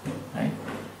 right,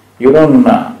 you don't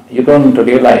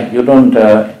realize, you don't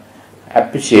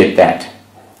appreciate that.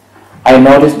 I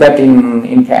noticed that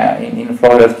in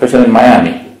Florida, especially in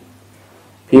Miami,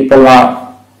 people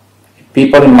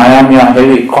in Miami are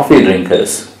heavy coffee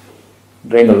drinkers.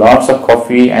 Drink lots of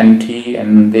coffee and tea,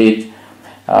 and they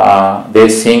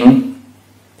sing.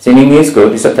 Singing is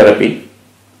good, it's a therapy.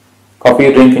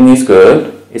 Coffee drinking is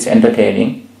good, it's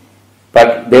entertaining.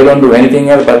 But they don't do anything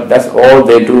else, but that's all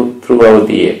they do throughout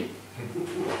the year.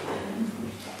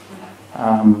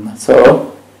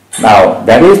 So now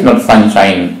that is not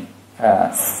sunshine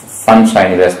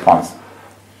response.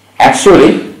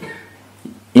 Actually,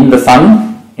 in the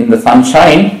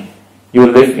sunshine, you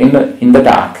live in the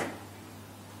dark.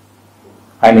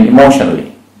 I mean emotionally.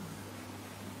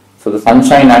 So the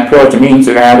sunshine approach means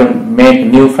you have to make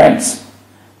new friends.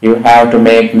 You have to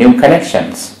make new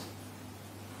connections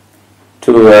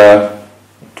to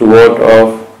ward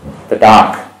off the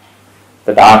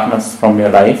darkness from your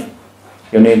life.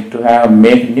 You need to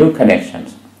make new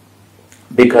connections,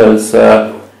 because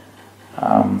so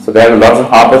there are lots of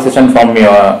opposition from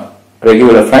your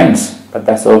regular friends, but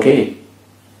that's okay.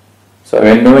 So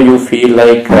whenever you feel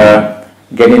like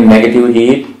getting negative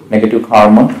heat, negative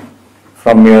karma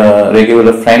from your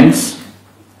regular friends,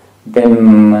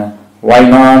 then why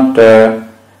not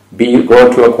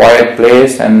go to a quiet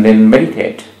place and then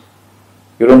meditate?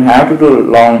 You don't have to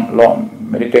do long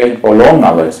meditation for long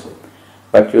hours,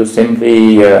 but you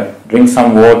simply drink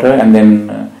some water and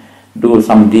then do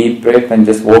some deep breath and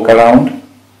just walk around.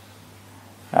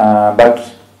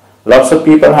 But lots of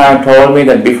people have told me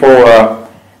that before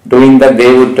doing that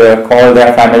they would call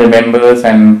their family members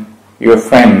and your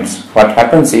friends. What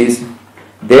happens is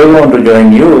they want to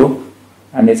join you,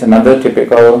 and it's another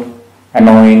typical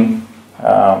annoying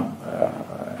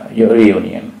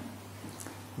reunion.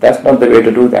 That's not the way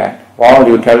to do that. Or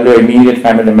you tell your immediate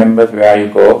family members where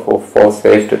you go for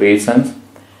safety reasons.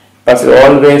 But it's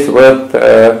always worth,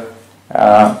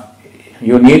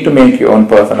 you need to make your own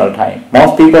personal time.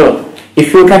 Most people,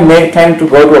 if you can make time to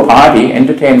go to a party,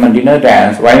 entertainment, dinner,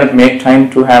 dance, why not make time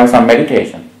to have some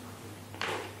meditation?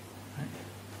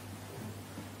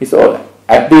 It's all,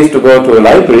 at least to go to a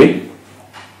library.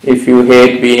 If you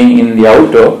hate being in the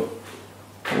outdoor,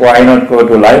 why not go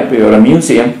to a library or a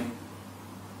museum?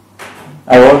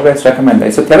 I always recommend that.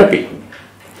 It's a therapy.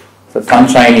 It's a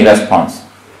sunshiny response.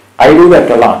 I do that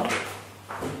a lot.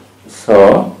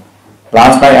 So,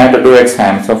 last night I had to do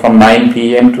exams. So from 9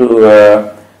 p.m.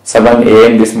 to 7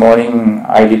 a.m. this morning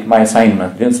I did my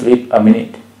assignment. Didn't sleep a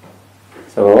minute.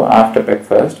 So after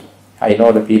breakfast, I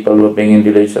know the people were bringing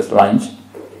delicious lunch.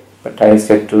 But I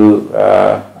said to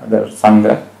the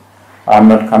Sangha, I'm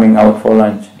not coming out for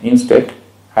lunch. Instead,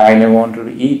 I never wanted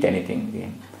to eat anything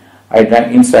again. I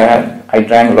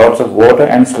drank lots of water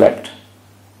and slept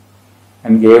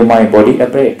and gave my body a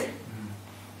break.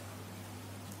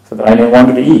 So that I never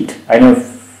wanted to eat. I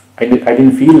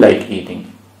didn't feel like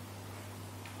eating.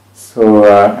 So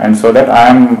and so that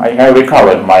I have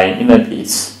recovered my inner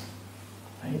peace.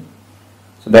 Right?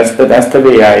 So that's the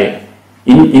way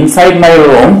inside my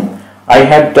room I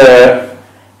had the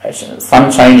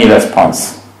sunshiny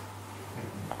response.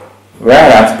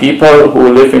 Whereas people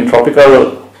who live in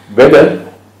tropical weather,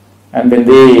 and then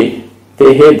they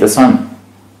hate the sun.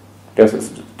 There's a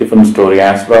different story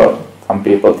as well. Some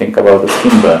people think about the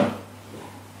skin burn.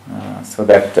 So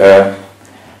that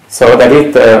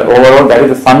is the overall, that is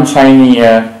the sunshiny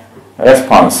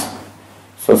response.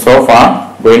 So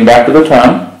far, going back to the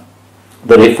term,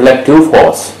 the reflective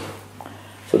force.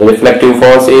 So the reflective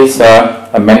force is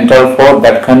a mental force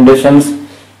that conditions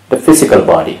the physical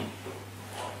body.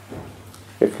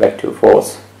 Reflective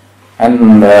force.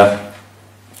 And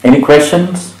any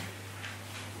questions?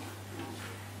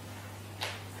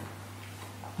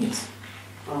 Yes.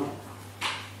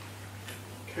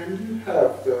 Can you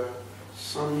have the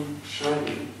sun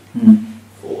shining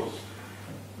force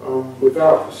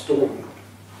without the storm?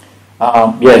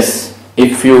 Yes.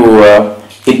 If you,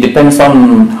 it depends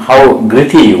on how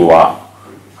gritty you are,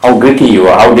 how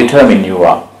determined you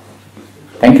are.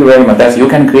 Thank you very much. You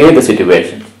can create the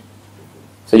situation.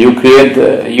 So you create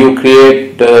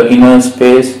the inner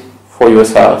space for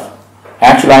yourself.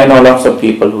 Actually, I know lots of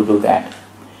people who do that.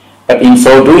 But in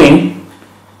so doing,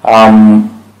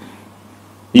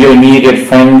 your immediate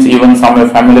friends, even some of your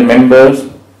family members,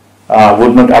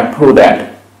 would not approve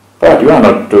that. But you are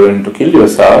not going to kill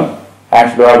yourself.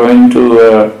 Actually, you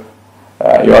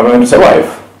are going to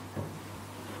survive.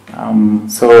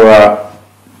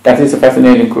 That is a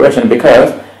fascinating question,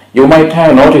 because you might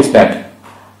have noticed that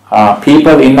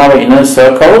people in our inner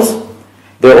circles,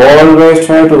 they always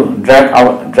try to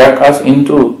drag us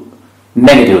into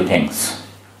negative things.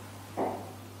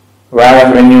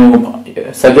 Whereas when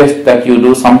you suggest that you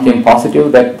do something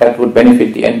positive that would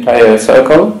benefit the entire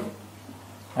circle,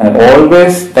 and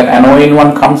always that annoying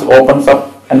one opens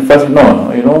up and first,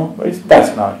 no,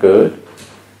 that's not good.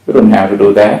 You don't have to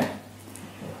do that.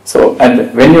 So,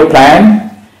 and when you plan,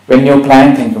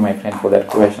 thank you my friend for that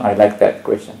question, I like that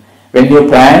question. When you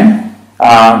plan,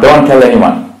 don't tell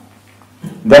anyone.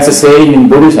 That's a saying in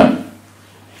Buddhism.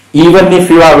 Even if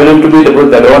you are willing to be the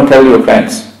Buddha, don't tell your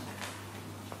friends.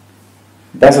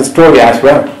 That's a story as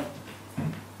well.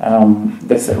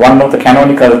 There's one of the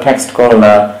canonical texts called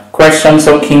Questions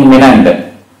of King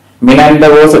Menander. Menander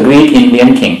was a Greek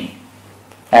Indian king,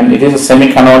 and it is a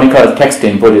semi-canonical text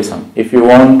in Buddhism. If you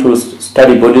want to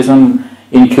study Buddhism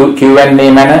in Q&A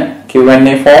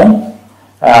form,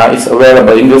 it's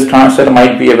available. English translation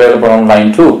might be available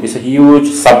online too. It's a huge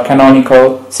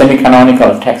sub-canonical,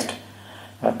 semi-canonical text.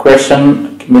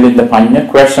 Question Milinda Panya,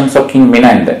 Questions of King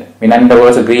Menander. Menander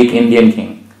was a Greek Indian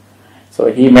king.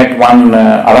 So he met one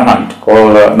arahant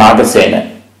called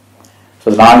Nagasena.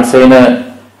 So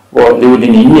Nagasena lived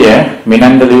in India.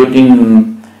 Menander lived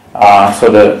in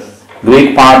the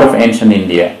Greek part of ancient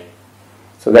India.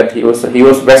 So that he was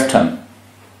Western.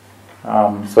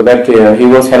 He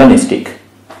was Hellenistic.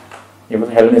 He was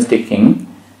a Hellenistic king,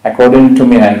 according to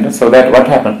Menander. So that what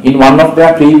happened? In one of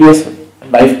their previous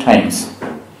lifetimes,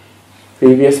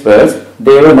 previous births,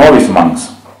 they were novice monks.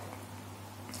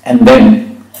 And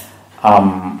then,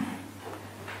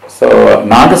 so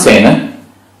Nagasena,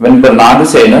 when the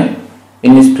Nagasena,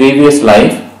 in his previous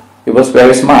life, he was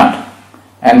very smart.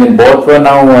 And then both were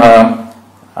now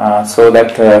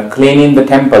cleaning the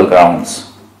temple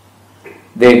grounds.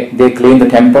 They clean the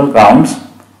temple grounds,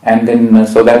 and then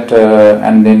so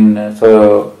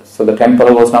the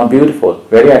temple was now beautiful,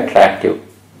 very attractive.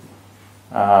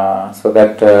 Then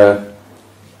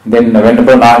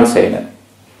Venerable Nagasena,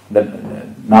 the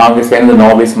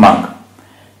novice monk,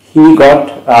 he got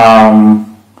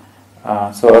a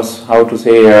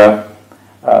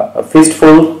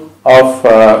fistful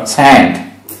of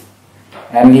sand,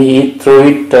 and he threw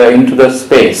it into the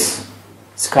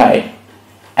sky,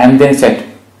 and then said,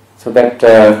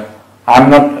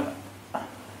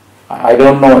 I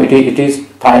don't know, it is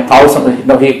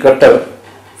thousands, he got a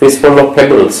fistful of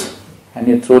pebbles and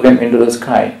he threw them into the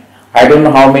sky. I don't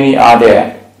know how many are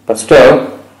there, but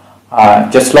still,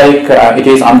 just like it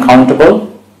is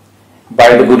uncountable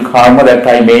by the good karma that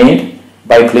I made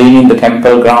by cleaning the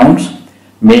temple grounds,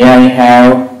 may I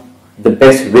have the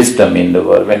best wisdom in the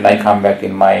world when I come back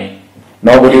in my...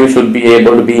 Nobody should be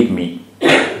able to beat me.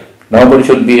 Nobody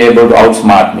should be able to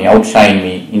outsmart me, outshine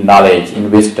me in knowledge, in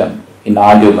wisdom, in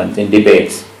arguments, in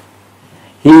debates.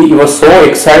 He was so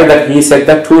excited that he said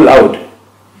that too loud.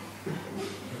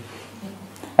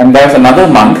 And there's another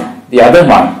monk, the other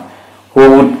monk, who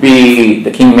would be the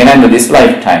King Menander this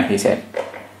lifetime, he said.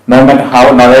 No matter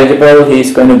how knowledgeable he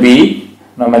is going to be,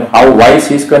 no matter how wise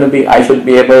he is going to be, I should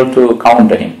be able to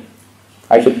counter him.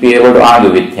 I should be able to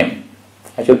argue with him.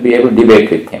 I should be able to debate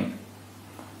with him.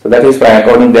 So that is why,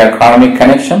 according to their karmic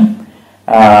connection,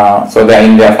 so they are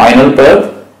in their final birth.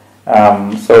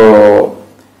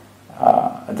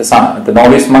 The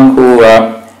novice monk who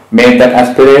made that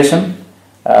aspiration,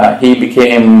 he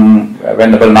became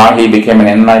Venerable now. He became an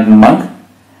enlightened monk,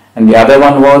 and the other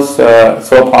one was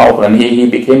so powerful, and he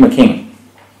became a king.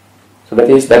 So that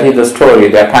is the story,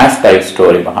 their past life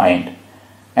story behind.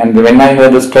 And when I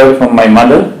heard the story from my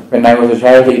mother, when I was a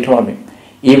child, he told me,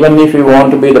 even if you want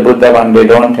to be the Buddha one day,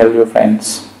 don't tell your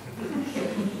friends.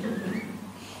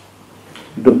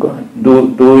 Do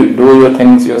your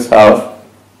things yourself.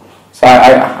 So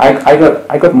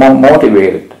I got more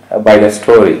motivated by the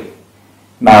story.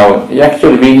 Now,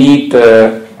 actually, we need,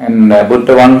 and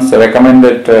Buddha once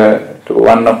recommended to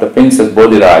one of the princes,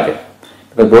 Bodhiraja.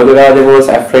 Because Bodhiraja was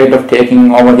afraid of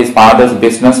taking over his father's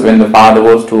business when the father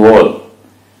was too old.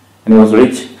 And he was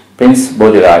rich, Prince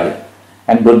Bodhiraja.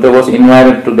 And Buddha was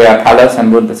invited to their palace,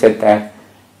 and Buddha said that,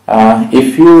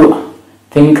 if you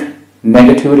think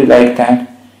negatively like that,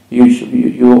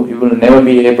 you will never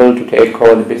be able to take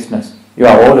over the business. You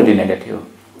are already negative.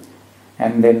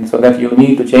 And then, so that you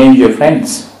need to change your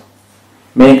friends,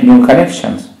 make new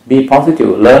connections, be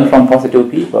positive, learn from positive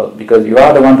people, because you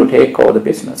are the one to take over the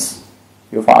business.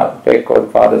 You take over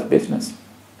the father's business.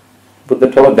 Buddha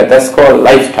told that that's called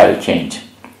lifestyle change.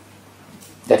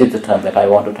 That is the term that I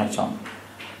want to touch on.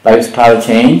 Lifestyle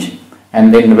change,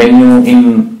 and then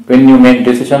when you make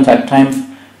decisions at times,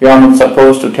 you are not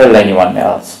supposed to tell anyone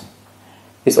else.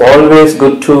 It's always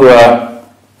good to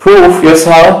prove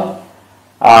yourself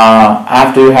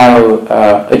after you have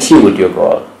achieved your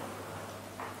goal.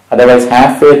 Otherwise,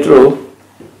 halfway through,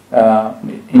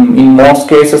 in most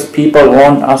cases, people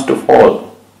want us to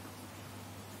fall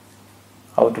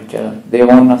out of jealousy. They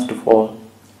want us to fall.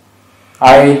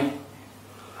 I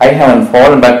haven't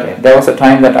fallen, but there was a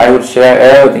time that I would share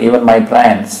everything, even my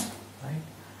plans. Right?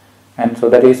 And so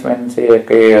that is when,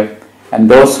 and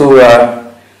those who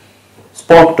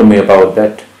spoke to me about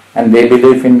that, and they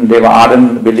were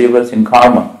ardent believers in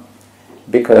karma.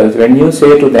 Because when you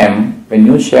say to them, when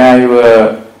you share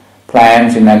your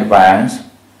plans in advance,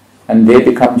 and they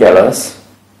become jealous,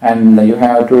 and you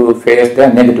have to face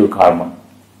their negative karma.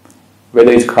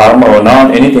 Whether it's karma or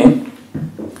not, anything,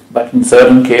 but in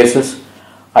certain cases,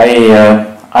 I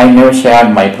never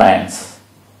shared my plans.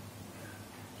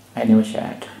 I never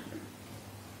shared.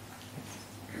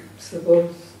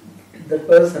 Suppose the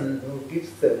person who gives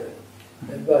the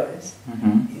advice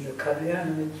is a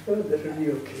Kalyana Mitra, that will be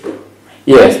okay.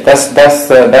 Yes,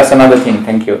 that's another thing.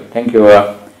 Thank you.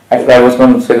 Actually, I was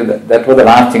going to say that was the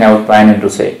last thing I was planning to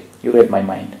say. You read my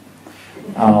mind.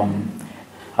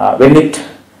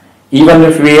 Even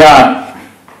if we are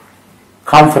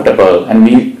comfortable and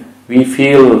we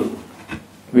feel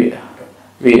we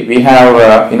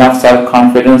have enough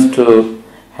self-confidence to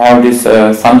have this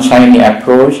sunshiny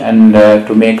approach and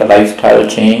to make a lifestyle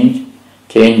change,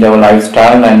 change our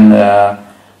lifestyle, and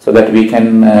so that we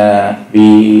can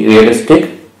be realistic.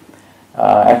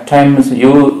 At times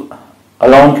you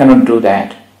alone cannot do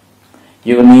that.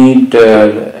 You need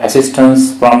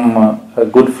assistance from a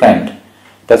good friend.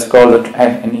 That's called,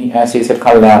 as he said,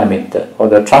 Kalyana Mitra, or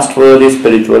the trustworthy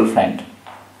spiritual friend.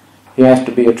 He has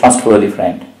to be a trustworthy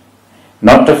friend,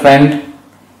 not a friend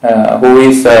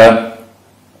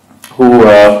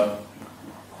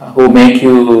who make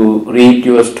you read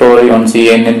your story on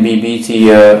CNN, BBC,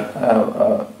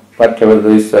 whatever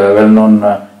this well-known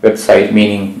website,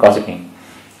 meaning gossiping.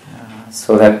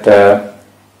 So that,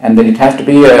 and then it has to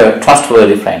be a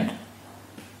trustworthy friend.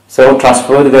 So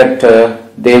trustworthy that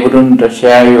they wouldn't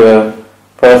share your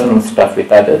personal stuff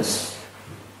with others.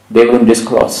 They wouldn't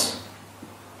disclose.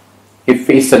 If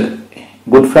it's a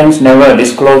good friends never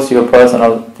disclose your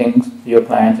personal things, your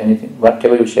plans, anything,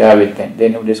 whatever you share with them, they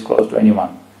never disclose to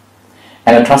anyone.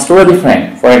 And a trustworthy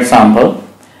friend, for example,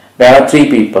 there are three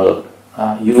people,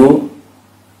 you,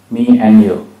 me and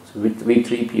you. So we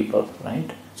three people, right?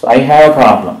 So I have a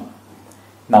problem.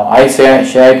 Now I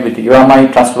share it with you. You are my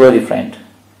trustworthy friend.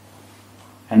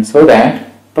 And so that,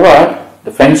 but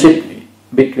the friendship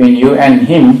between you and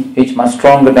him is much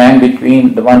stronger than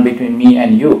the one between me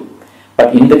and you.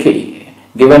 But in the case,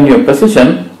 given the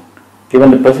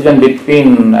position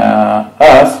between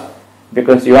us,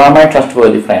 because you are my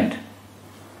trustworthy friend,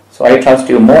 so I trust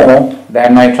you more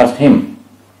than I trust him,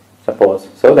 suppose.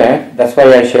 So that's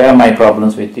why I share my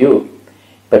problems with you.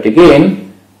 But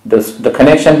again, the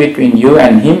connection between you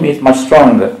and him is much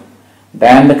stronger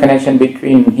than the connection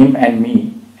between him and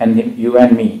me, and you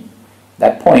and me.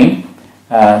 That point.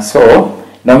 So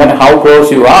no matter how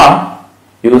close you are,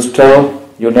 you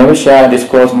never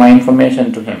disclose my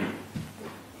information to him.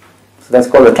 So that's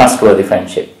called a trustworthy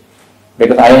friendship.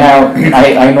 Because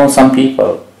I know some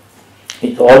people.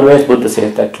 It's always Buddha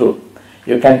says that too.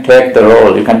 You can take the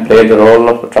role, you can play the role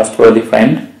of a trustworthy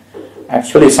friend.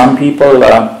 Actually, some people,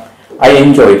 I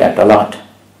enjoy that a lot.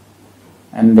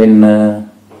 And then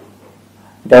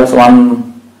there was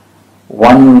one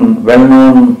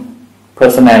well-known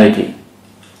personality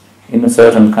in a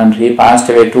certain country. He passed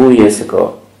away 2 years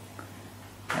ago.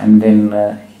 And then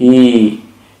he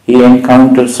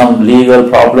encountered some legal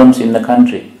problems in the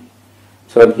country.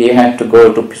 So he had to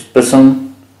go to prison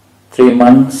 3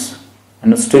 months,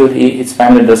 and still his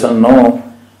family doesn't know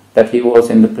that he was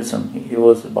in the prison. He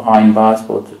was behind bars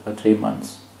for 3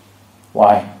 months.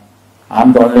 Why?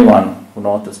 I'm the only one who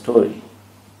knows the story.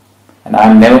 And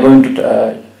I'm never going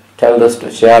to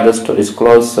share this, to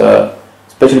disclose,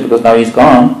 especially because now he's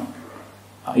gone.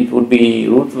 It would be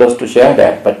ruthless to share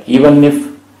that. But even if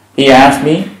he asked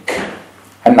me,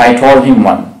 and I told him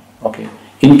okay,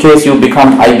 in case you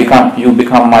become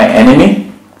my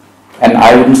enemy, and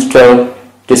I wouldn't still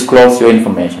disclose your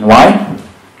information. Why?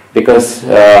 Because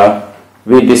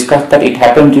we discussed that it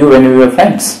happened to you when we were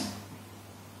friends.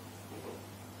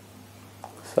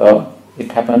 So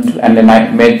it happened, and then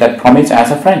I made that promise as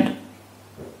a friend.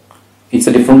 It's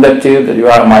a different that you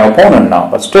are my opponent now,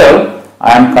 but still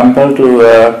I am compelled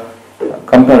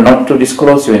not to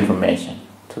disclose your information.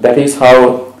 So that is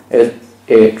how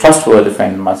a trustworthy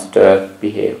friend must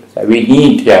behave. So we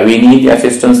need the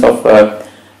assistance of a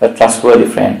trustworthy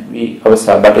friend,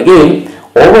 ourselves. But again,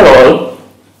 overall,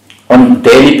 on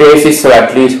daily basis or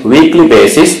at least weekly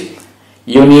basis,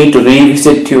 you need to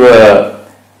revisit your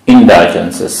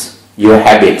indulgences, your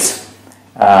habits,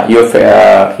 your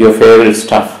favorite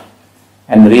stuff,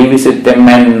 and revisit them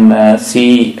and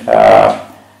see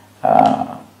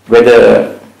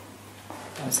whether,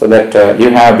 so that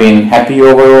you have been happy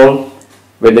overall,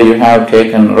 whether you have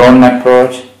taken wrong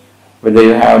approach, whether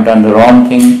you have done the wrong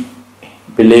thing,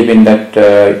 believing that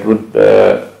it would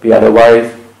be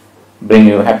otherwise, bring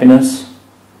you happiness.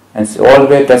 And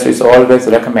that is always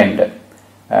recommended,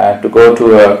 to go to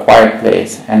a quiet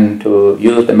place and to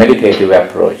use the meditative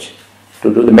approach,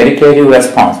 to do the meditative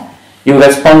response. You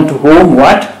respond to whom,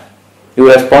 what? You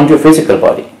respond to your physical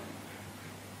body.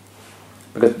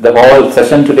 Because the whole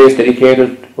session today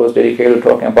was dedicated to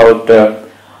talking about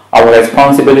our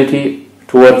responsibility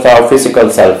towards our physical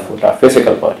self, our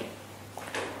physical body.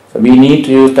 So we need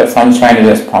to use that sunshine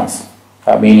response,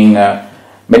 meaning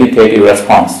meditative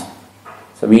response.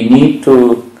 So we need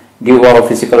to give our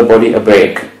physical body a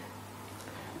break.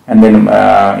 And then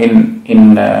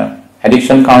in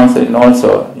addiction counseling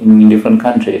also in different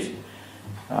countries.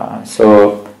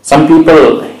 So some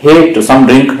people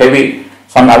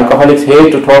some alcoholics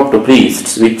hate to talk to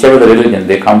priests, whichever the religion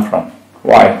they come from.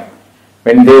 Why?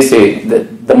 When they say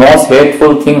the most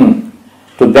hateful thing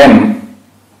to them,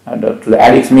 to the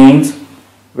addicts, means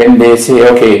when they say,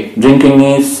 okay, drinking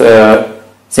is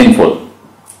sinful,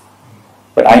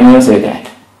 But I never say that.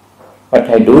 What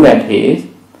I do that is,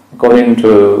 according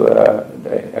to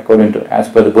as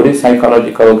per the Buddhist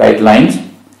psychological guidelines,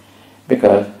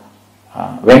 because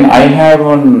when I have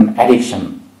an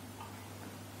addiction,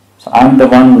 so I'm the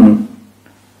one,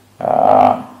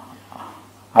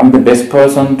 I'm the best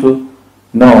person to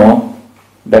know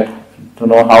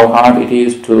how hard it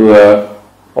is to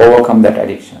overcome that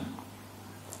addiction.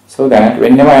 So that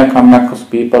whenever I come across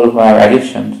people who have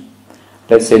addictions,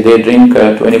 let's say they drink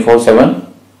 24/7,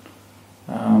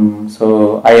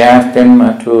 so I ask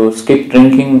them to skip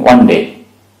drinking one day,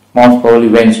 most probably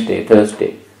Wednesday,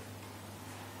 Thursday.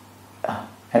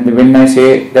 And when I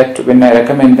say that, when I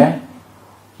recommend that,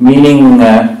 meaning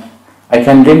I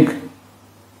can drink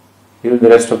during the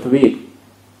rest of the week.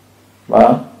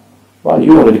 Well,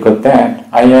 you already got that.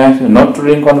 I ask you not to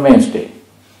drink on Wednesday,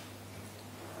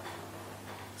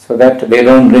 so that they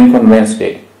don't drink on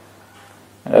Wednesday.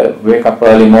 Wake up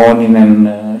early morning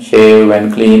and shave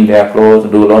and clean their clothes,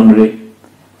 do laundry,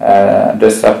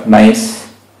 dress up nice,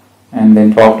 and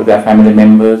then talk to their family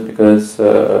members, because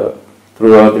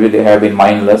throughout the week they have been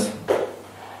mindless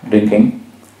drinking,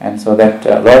 and so that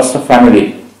lots of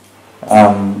family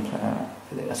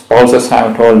spouses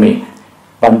have told me,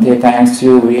 "Bhante, thanks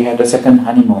you, we had a second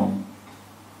honeymoon,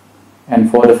 and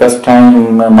for the first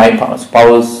time my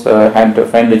spouse had a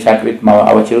friendly chat with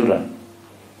our children."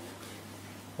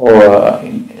 Or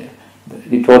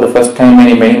it was the first time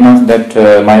in many months that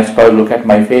my spouse looked at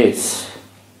my face.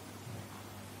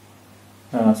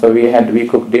 So we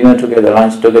cooked dinner together,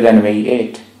 lunch together, and we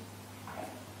ate.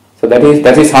 So that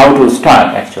is how to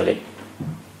start, actually,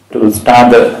 to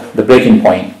start the breaking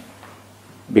point,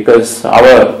 because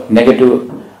our negative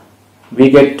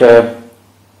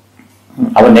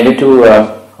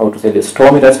the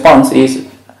stormy response is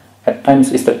at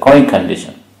times is the chronic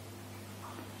condition.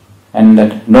 And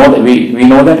we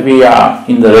know that we are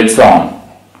in the red zone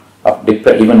of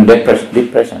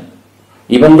depression.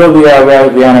 Even though we are aware,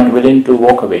 we are not willing to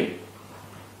walk away,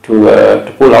 to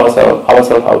pull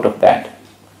ourselves out of that.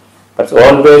 But it's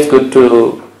always good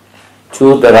to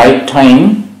choose the right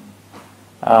time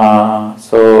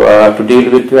to deal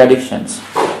with your addictions.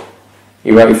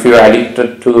 Even if you are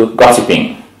addicted to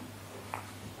gossiping,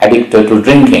 addicted to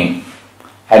drinking,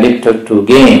 addicted to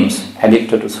games,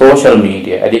 addicted to social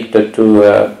media, addicted to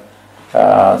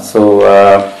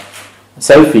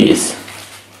selfies,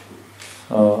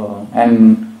 and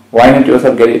why not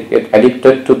yourself get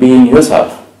addicted to being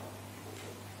yourself,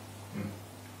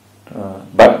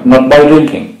 but not by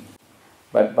drinking,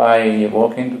 but by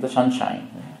walking to the sunshine.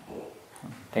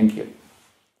 Thank you.